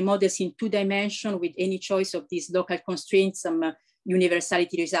for the models in 2 dimensions with any choice of these local constraints, some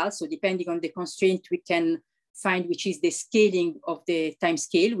universality results. So depending on the constraint, we can find which is the scaling of the time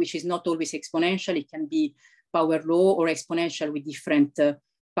scale, which is not always exponential. It can be power law or exponential with different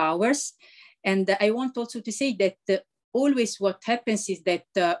powers. And I want also to say that always what happens is that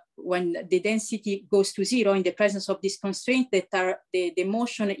when the density goes to 0 in the presence of this constraint, that the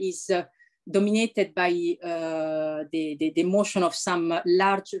motion is dominated by the motion of some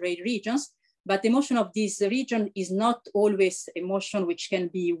large ray regions. But the motion of this region is not always a motion which can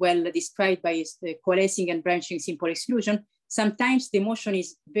be well described by coalescing and branching simple exclusion, sometimes the motion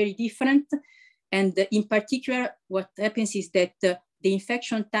is very different. And in particular, what happens is that the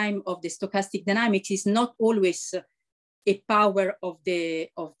infection time of the stochastic dynamics is not always a power of the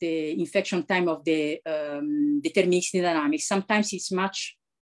infection time of the deterministic dynamics. Sometimes it's much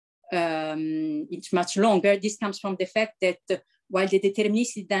longer. This comes from the fact that while the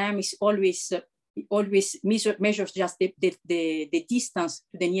deterministic dynamics always measures just the distance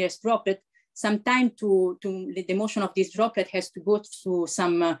to the nearest droplet, sometimes the motion of this droplet has to go through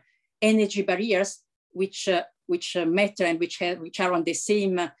some energy barriers which matter and which are on the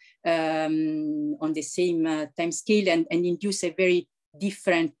same time scale and induce a very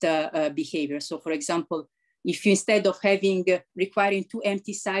different behavior. So, for example, if you, instead of requiring 2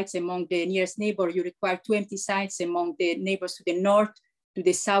 empty sites among the nearest neighbor, you require 2 empty sites among the neighbors to the north, to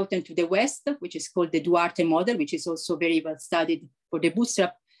the south, and to the west, which is called the W.h.p model, which is also very well studied for the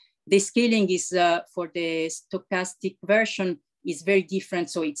bootstrap. The scaling is for the stochastic version is very different.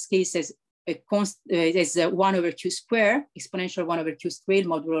 So it scales as 1/2 square, exponential 1/2 square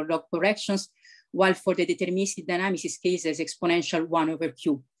modulo log corrections, while for the deterministic dynamics it scales as exponential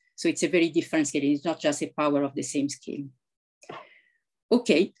 1/q. So it's a very different scaling. It's not just a power of the same scale.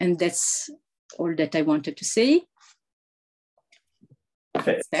 Okay, and that's all that I wanted to say.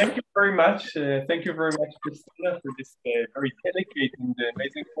 Thank you very much. Thank you very much, Cristina, for this very delicate and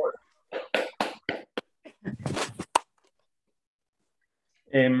amazing work.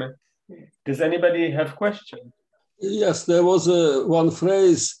 Does anybody have questions? Yes, there was one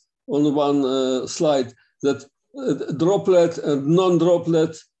phrase on one slide that droplet and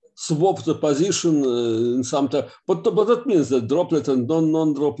non-droplet swap the position in some time. But that means that droplet and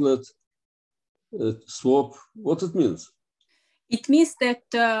non-droplet swap. What it means? It means that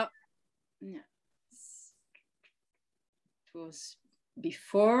it was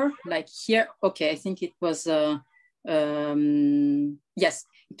before, like here. Okay, I think it was. Yes,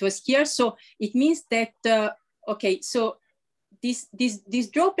 it was here. So it means that okay. So this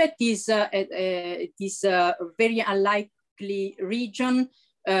droplet is this very unlikely region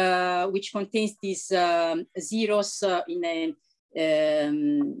which contains these zeros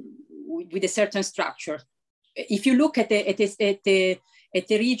with a certain structure. If you look at the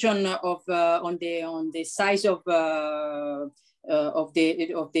region of on the size of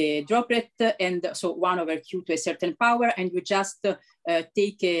the droplet, and so 1/q to a certain power, and you just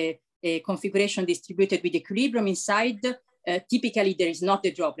take a configuration distributed with equilibrium inside, typically there is not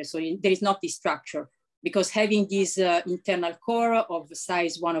a droplet, so there is not this structure, because having this internal core of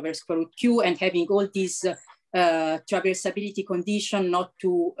size 1/√q and having all these traversability condition not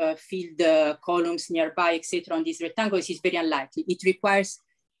to fill the columns nearby, etc. on these rectangles is very unlikely. It requires,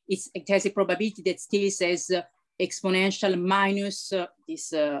 it has a probability that scales as exponential minus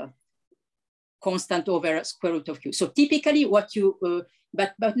this constant over √q. So typically what you,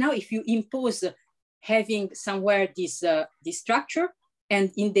 but now if you impose having somewhere this structure,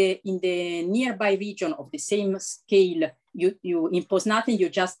 and in the nearby region of the same scale, you impose nothing, you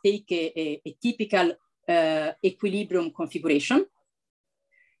just take a typical equilibrium configuration.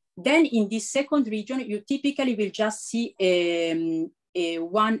 Then in this second region, you typically will just see a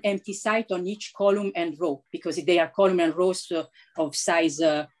one empty site on each column and row, because they are column and rows of size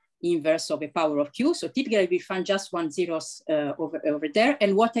inverse of a power of q. So typically we find just 1 zeros over there.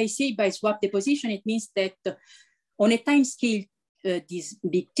 And what I say by swap deposition, it means that on a time scale, this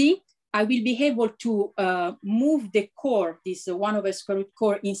big T, I will be able to move the core, this 1/√core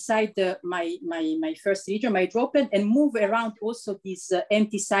core inside my first region, my droplet, and move around also this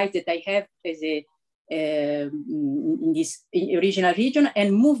empty site that I have as a in this original region,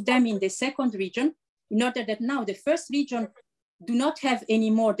 and move them in the second region, in order that now the first region do not have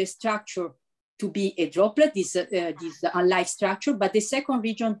anymore the structure to be a droplet, this unlike structure, but the second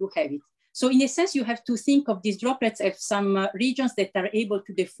region do have it. So in a sense, you have to think of these droplets as some regions that are able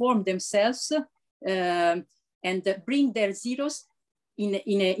to deform themselves and bring their zeros in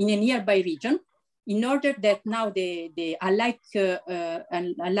a nearby region, in order that now the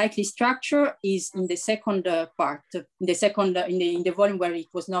unlikely structure is in the second part, in the volume where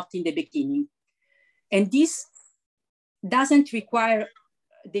it was not in the beginning. And this doesn't require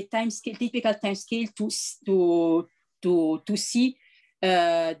the time scale, typical time scale to see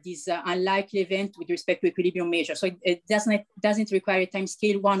this unlikely event with respect to equilibrium measure. So it doesn't require a time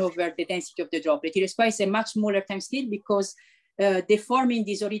scale 1 over the density of the droplet. It requires a much smaller time scale, because deforming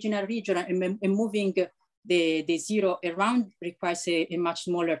this original region and moving the zero around requires a much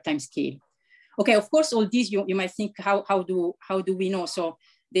smaller time scale. Okay, of course, all these you might think, how do we know? So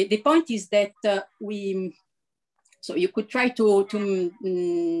the point is that So you could try to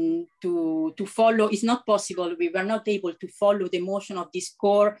follow. It's not possible. We were not able to follow the motion of this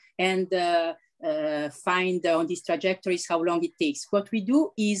core and find on these trajectories how long it takes. What we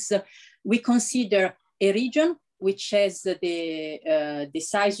do is we consider a region which has the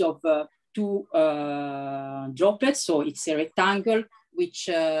size of two droplets. So it's a rectangle which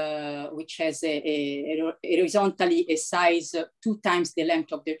has horizontally a size 2 times the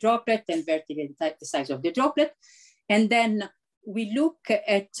length of the droplet and vertically the size of the droplet. And then we look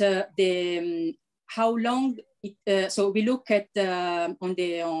at how long it, so we look at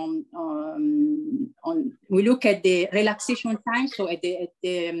we look at the relaxation time. So at the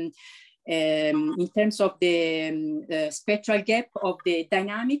in terms of the spectral gap of the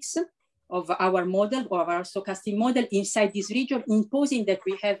dynamics of our model or our stochastic model inside this region, imposing that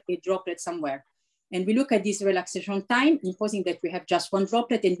we have a droplet somewhere. And we look at this relaxation time, imposing that we have just one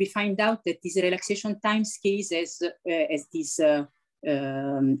droplet, and we find out that this relaxation time scales as this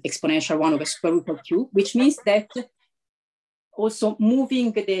exponential 1 over square root of q, which means that also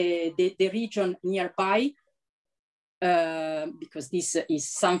moving the region nearby, because this is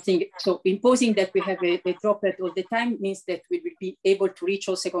something, so imposing that we have a droplet all the time means that we will be able to reach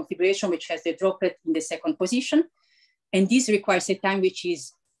also a configuration which has the droplet in the second position. And this requires a time which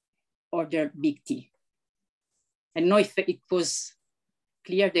is order big T. I don't know if it was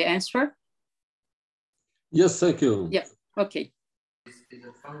clear, the answer. Yes, thank you. Yeah, okay.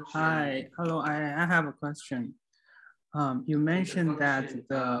 Hi, hello, I have a question. You mentioned that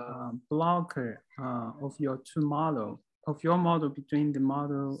the blocker of your model between the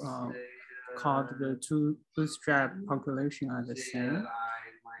model called the two bootstrap calculation are the same.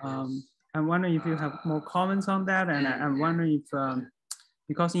 I'm wondering if you have more comments on that, and I'm wondering if,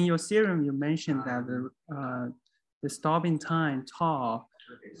 because in your theorem you mentioned that the stopping time tau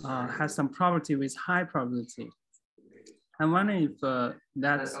has some property with high probability. I'm wondering if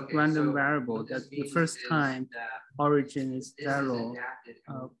that random variable, that the first time origin is 0,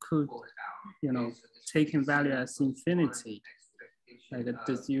 could, you know, take in value as infinity. Like,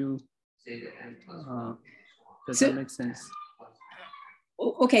 does that make sense?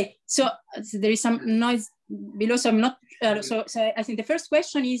 Okay, so there is some noise below, so I'm not, so I think the first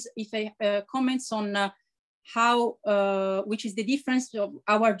question is if I comments on how, which is the difference of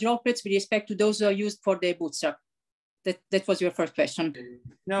our droplets with respect to those used for the bootstrap. That was your first question.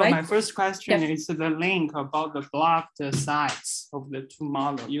 No, right? My first question is the link about the blocked sides of the two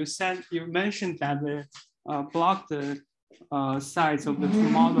models. You mentioned that the blocked sides of the two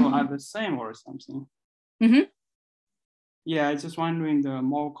models are the same or something. Mm-hmm. Yeah, I just wondering the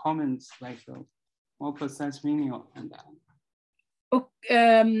more comments, like the more precise meaning on that.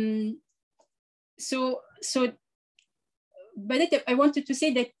 Okay, but I wanted to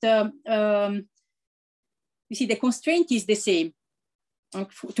say that you see, the constraint is the same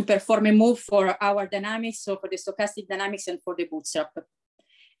to perform a move for our dynamics, so for the stochastic dynamics and for the bootstrap.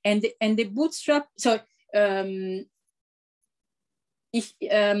 And the bootstrap, so I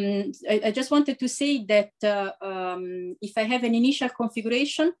just wanted to say that if I have an initial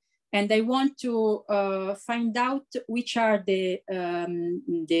configuration and I want to find out which are the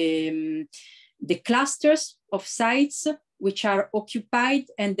clusters of sites which are occupied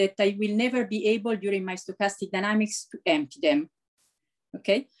and that I will never be able during my stochastic dynamics to empty them.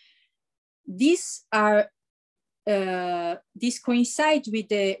 Okay, these coincide with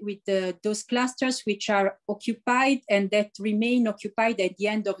those clusters which are occupied and that remain occupied at the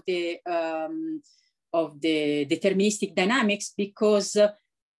end of the deterministic dynamics, because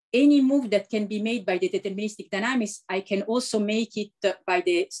any move that can be made by the deterministic dynamics, I can also make it by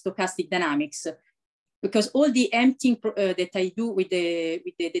the stochastic dynamics. Because all the emptying that I do with the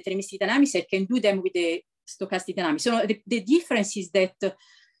deterministic dynamics, I can do them with the stochastic dynamics. So the difference is that,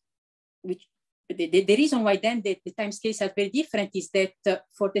 the reason why then the time scales are very different is that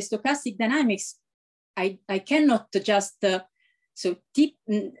for the stochastic dynamics, I cannot just,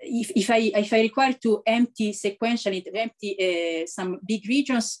 if I require to empty sequentially, to empty some big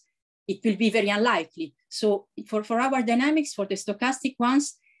regions, it will be very unlikely. So for our dynamics, for the stochastic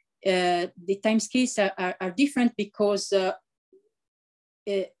ones, the time scales are different because I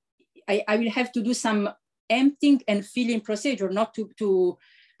will have to do some emptying and filling procedure, not to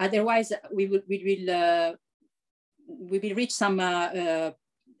otherwise we will reach some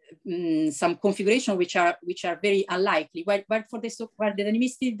configuration which are very unlikely. But for the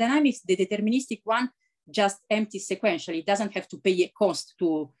deterministic dynamics, the deterministic one just empties sequentially. It doesn't have to pay a cost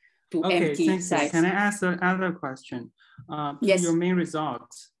to empty sites. Can I ask another question? Yes. Your main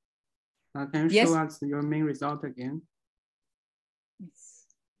result. Can you show us your main result again?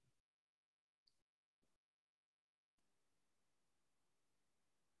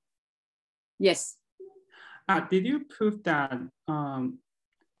 Yes. Did you prove that,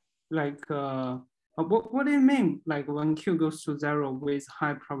 what do you mean? Like when Q goes to 0 with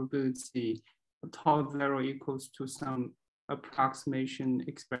high probability, tau 0 equals to some approximation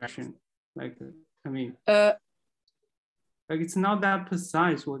expression? Like, I mean, like it's not that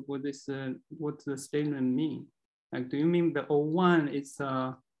precise what the statement mean. Like, do you mean the O1 is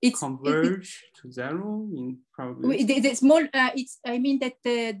converge to 0 in probability? The small, I mean that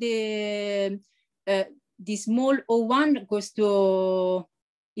the small O1 goes to,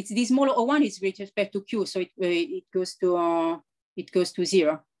 the small O1 is with respect to Q, so it goes to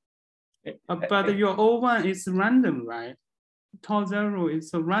 0. But your O1 is random, right? Tau 0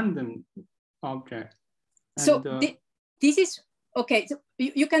 is a random object. And, so this is okay. So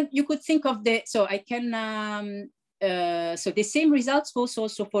you could think of the, so I can so the same results goes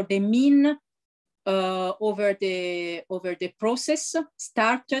also for the mean over the process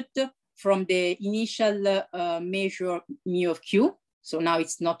started from the initial measure mu of Q. So now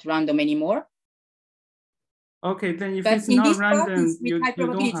it's not random anymore. Okay, then if but it's not random, you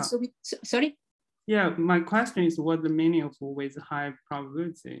don't have. So sorry? Yeah, my question is what the meaning of with high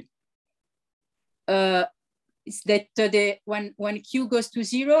probability? It's that when Q goes to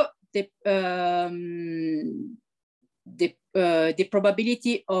 0, the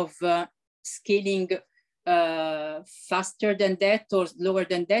probability of scaling faster than that or lower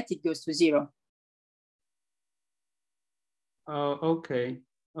than that, it goes to 0. Okay.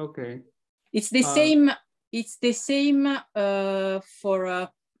 It's the same. It's the same for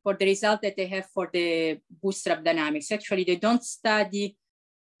the result that they have for the bootstrap dynamics. Actually, they don't study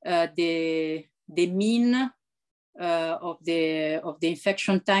the mean of the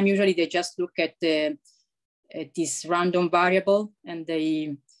infection time. Usually, they just look at this random variable, and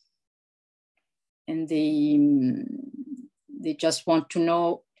they just want to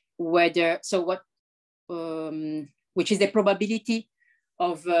know whether, so what, which is the probability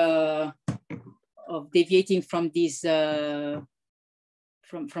of deviating from this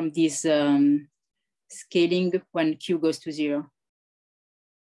from this scaling when Q goes to 0.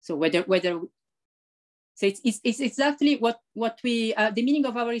 So whether so it's exactly what we the meaning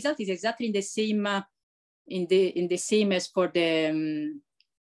of our result is exactly in the same in the same as for the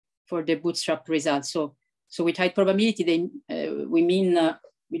bootstrap result. So with high probability, then we mean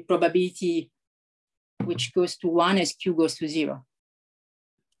with probability which goes to 1 as Q goes to 0.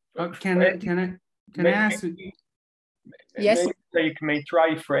 Can I ask you? Yes. May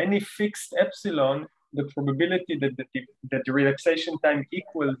try for any fixed epsilon, the probability that the relaxation time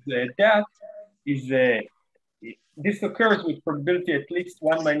equals that is this occurs with probability at least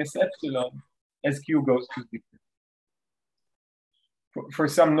 1 minus epsilon as Q goes to 0. For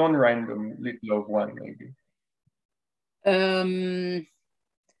some non-random little of 1 maybe.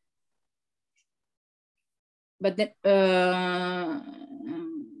 But then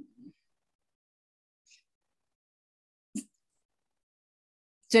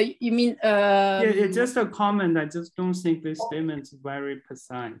so you mean yeah, just a comment. I just don't think this statement is very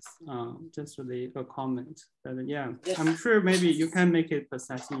precise. Just really a comment. But yeah, I'm sure maybe you can make it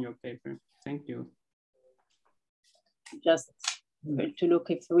precise in your paper. Thank you. Just to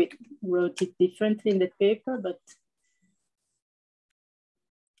look if we wrote it differently in the paper, but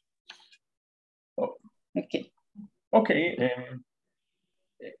okay. Okay.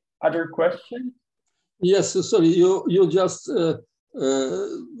 Other questions? Yes. Sorry, you just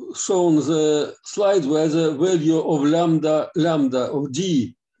shown the slide where the value of lambda of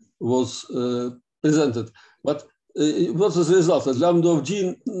G was presented, but what is the result? Lambda of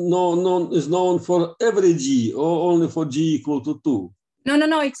G is known for every G or only for G equal to 2?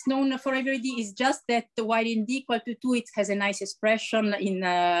 No, it's known for every D. It's just that while in D equal to 2, it has a nice expression. In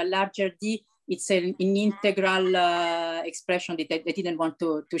larger D, it's an integral expression that I didn't want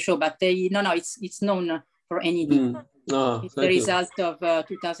to show, but it's known for any D. It's the result of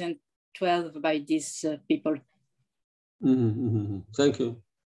 2012 by these people. Thank you.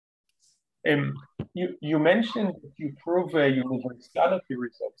 You mentioned that you prove universality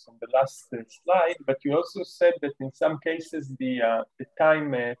results on the last slide, but you also said that in some cases the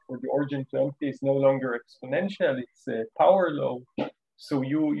time for the origin to empty is no longer exponential; it's power law. So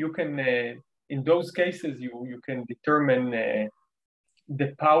you can in those cases you can determine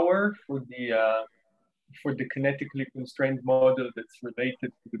the power for the kinetically constrained model that's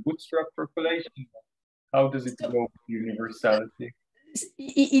related to the bootstrap percolation. How does it go with universality?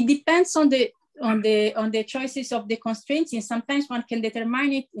 It depends on the choices of the constraints. And sometimes one can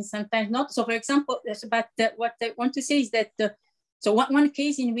determine it, and sometimes not. So, for example, but what I want to say is that so one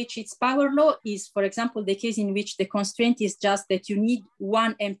case in which it's power law is, for example, the case in which the constraint is just that you need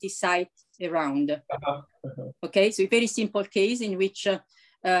one empty site around. Okay, so a very simple case in which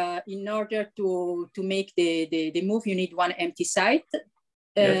in order to make the move, you need one empty site.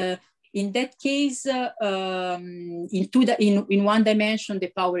 In that case, in one dimension,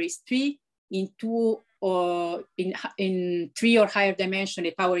 the power is 3. In three or higher dimension,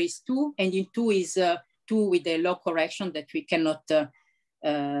 the power is 2, and in 2 is 2 with the log correction that we cannot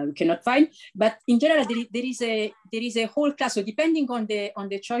find. But in general, there is a whole class. So depending on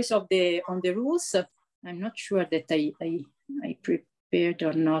the choice of the rules, I'm not sure that I prepared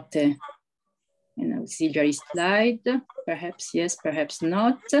or not an auxiliary slide. Perhaps yes, perhaps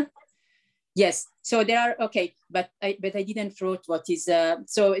not. Yes, so there are, okay, but I didn't wrote what is,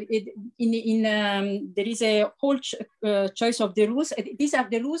 so there is a whole choice of the rules. These are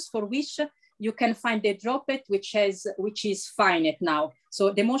the rules for which you can find the droplet which is finite now.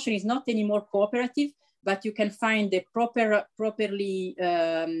 So the motion is not anymore cooperative, but you can find the properly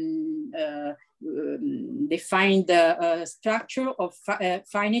defined structure of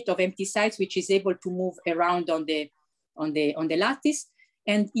finite of empty sites, which is able to move around on the lattice.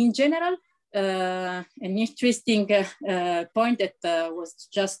 And in general, an interesting point that was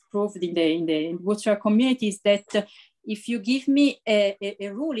just proved in the bootstrap community is that if you give me a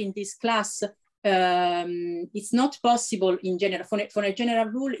rule in this class, it's not possible in general, for a general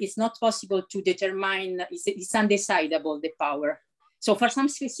rule, it's not possible to determine, it's undecidable, the power. So for some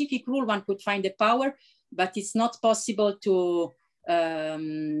specific rule, one could find the power, but it's not possible to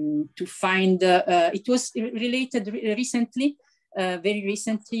find, it was related recently, very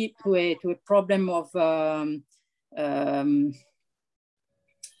recently to a problem of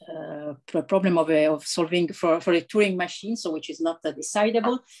solving for a Turing machine, so which is not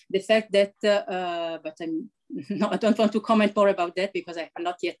decidable. The fact that, but I don't want to comment more about that because I have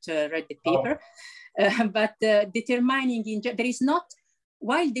not yet read the paper. But determining, there is not,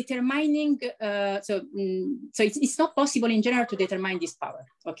 while determining, so it's not possible in general to determine this power.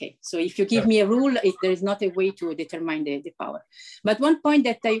 Okay, so if you give me a rule, there is not a way to determine the power. But one point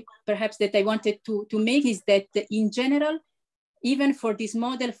that I wanted to make is that in general, even for this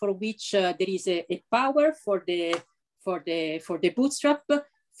model for which there is a power for the bootstrap,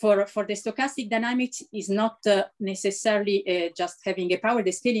 for the stochastic dynamics is not necessarily just having a power.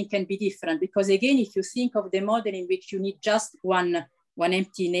 The scaling can be different because again, if you think of the model in which you need just one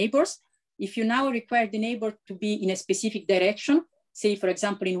empty neighbors, if you now require the neighbor to be in a specific direction, say for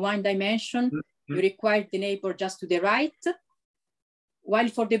example in one dimension, you require the neighbor just to the right, while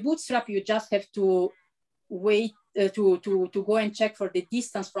for the bootstrap you just have to wait to go and check for the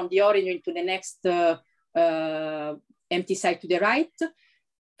distance from the origin to the next empty site to the right.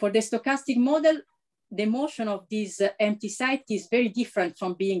 For the stochastic model, the motion of this empty site is very different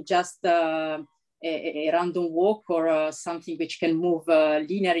from being just a random walk or something which can move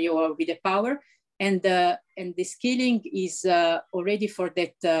linearly or with a power. And the scaling is already for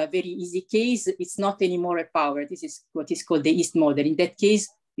that very easy case, it's not anymore a power. This is what is called the East model. In that case,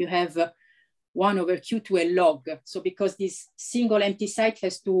 you have 1 over q to a log. So because this single empty site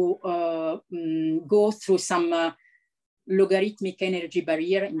has to go through some logarithmic energy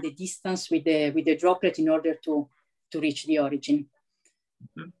barrier in the distance with the droplet in order to reach the origin.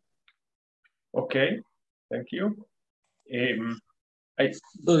 Okay, thank you.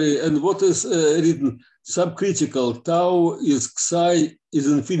 Sorry, and what is written? Subcritical tau is psi is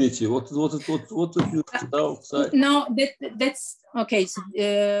infinity. What is tau psi? No, that's okay. So,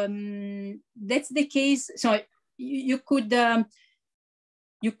 that's the case. So you could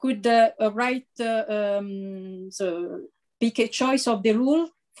write so pick a choice of the rule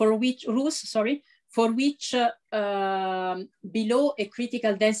for which below a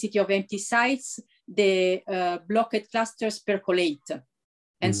critical density of empty sites the blocked clusters percolate,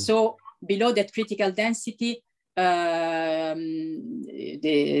 and so below that critical density the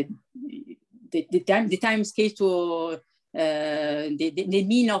time scale to the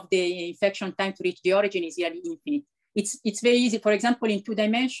mean of the infection time to reach the origin is really infinite. It's very easy. For example, in 2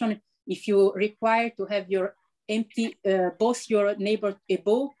 dimensions, if you require to have your empty, both your neighbor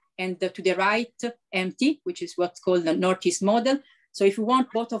above and to the right empty, which is what's called the northeast model. So if you want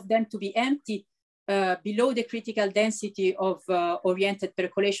both of them to be empty below the critical density of oriented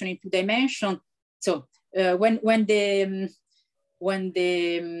percolation in 2 dimensions, so when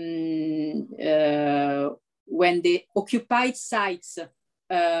the occupied sites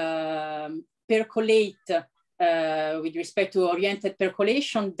percolate with respect to oriented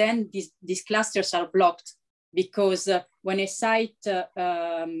percolation, then these clusters are blocked because when a site,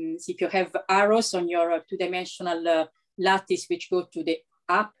 if you have arrows on your 2-dimensional lattice which go to the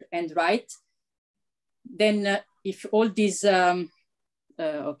up and right, then if all these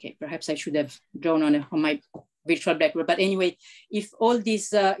okay, perhaps I should have drawn on my virtual blackboard. But anyway, if all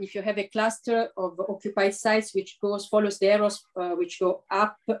these, if you have a cluster of occupied sites which follows the arrows which go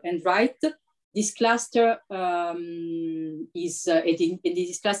up and right, this cluster this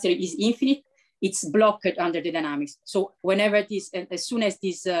cluster is infinite. It's blocked under the dynamics. So whenever this, as soon as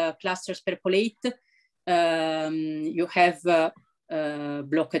these clusters percolate, you have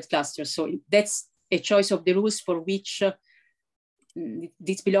blocked clusters. So that's a choice of the rules for which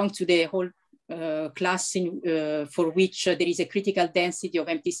this belongs to the whole class for which there is a critical density of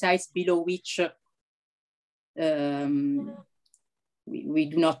empty sites below which we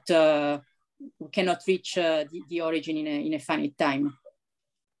do not, we cannot reach the origin in a finite time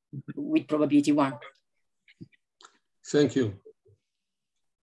with probability 1. Thank you.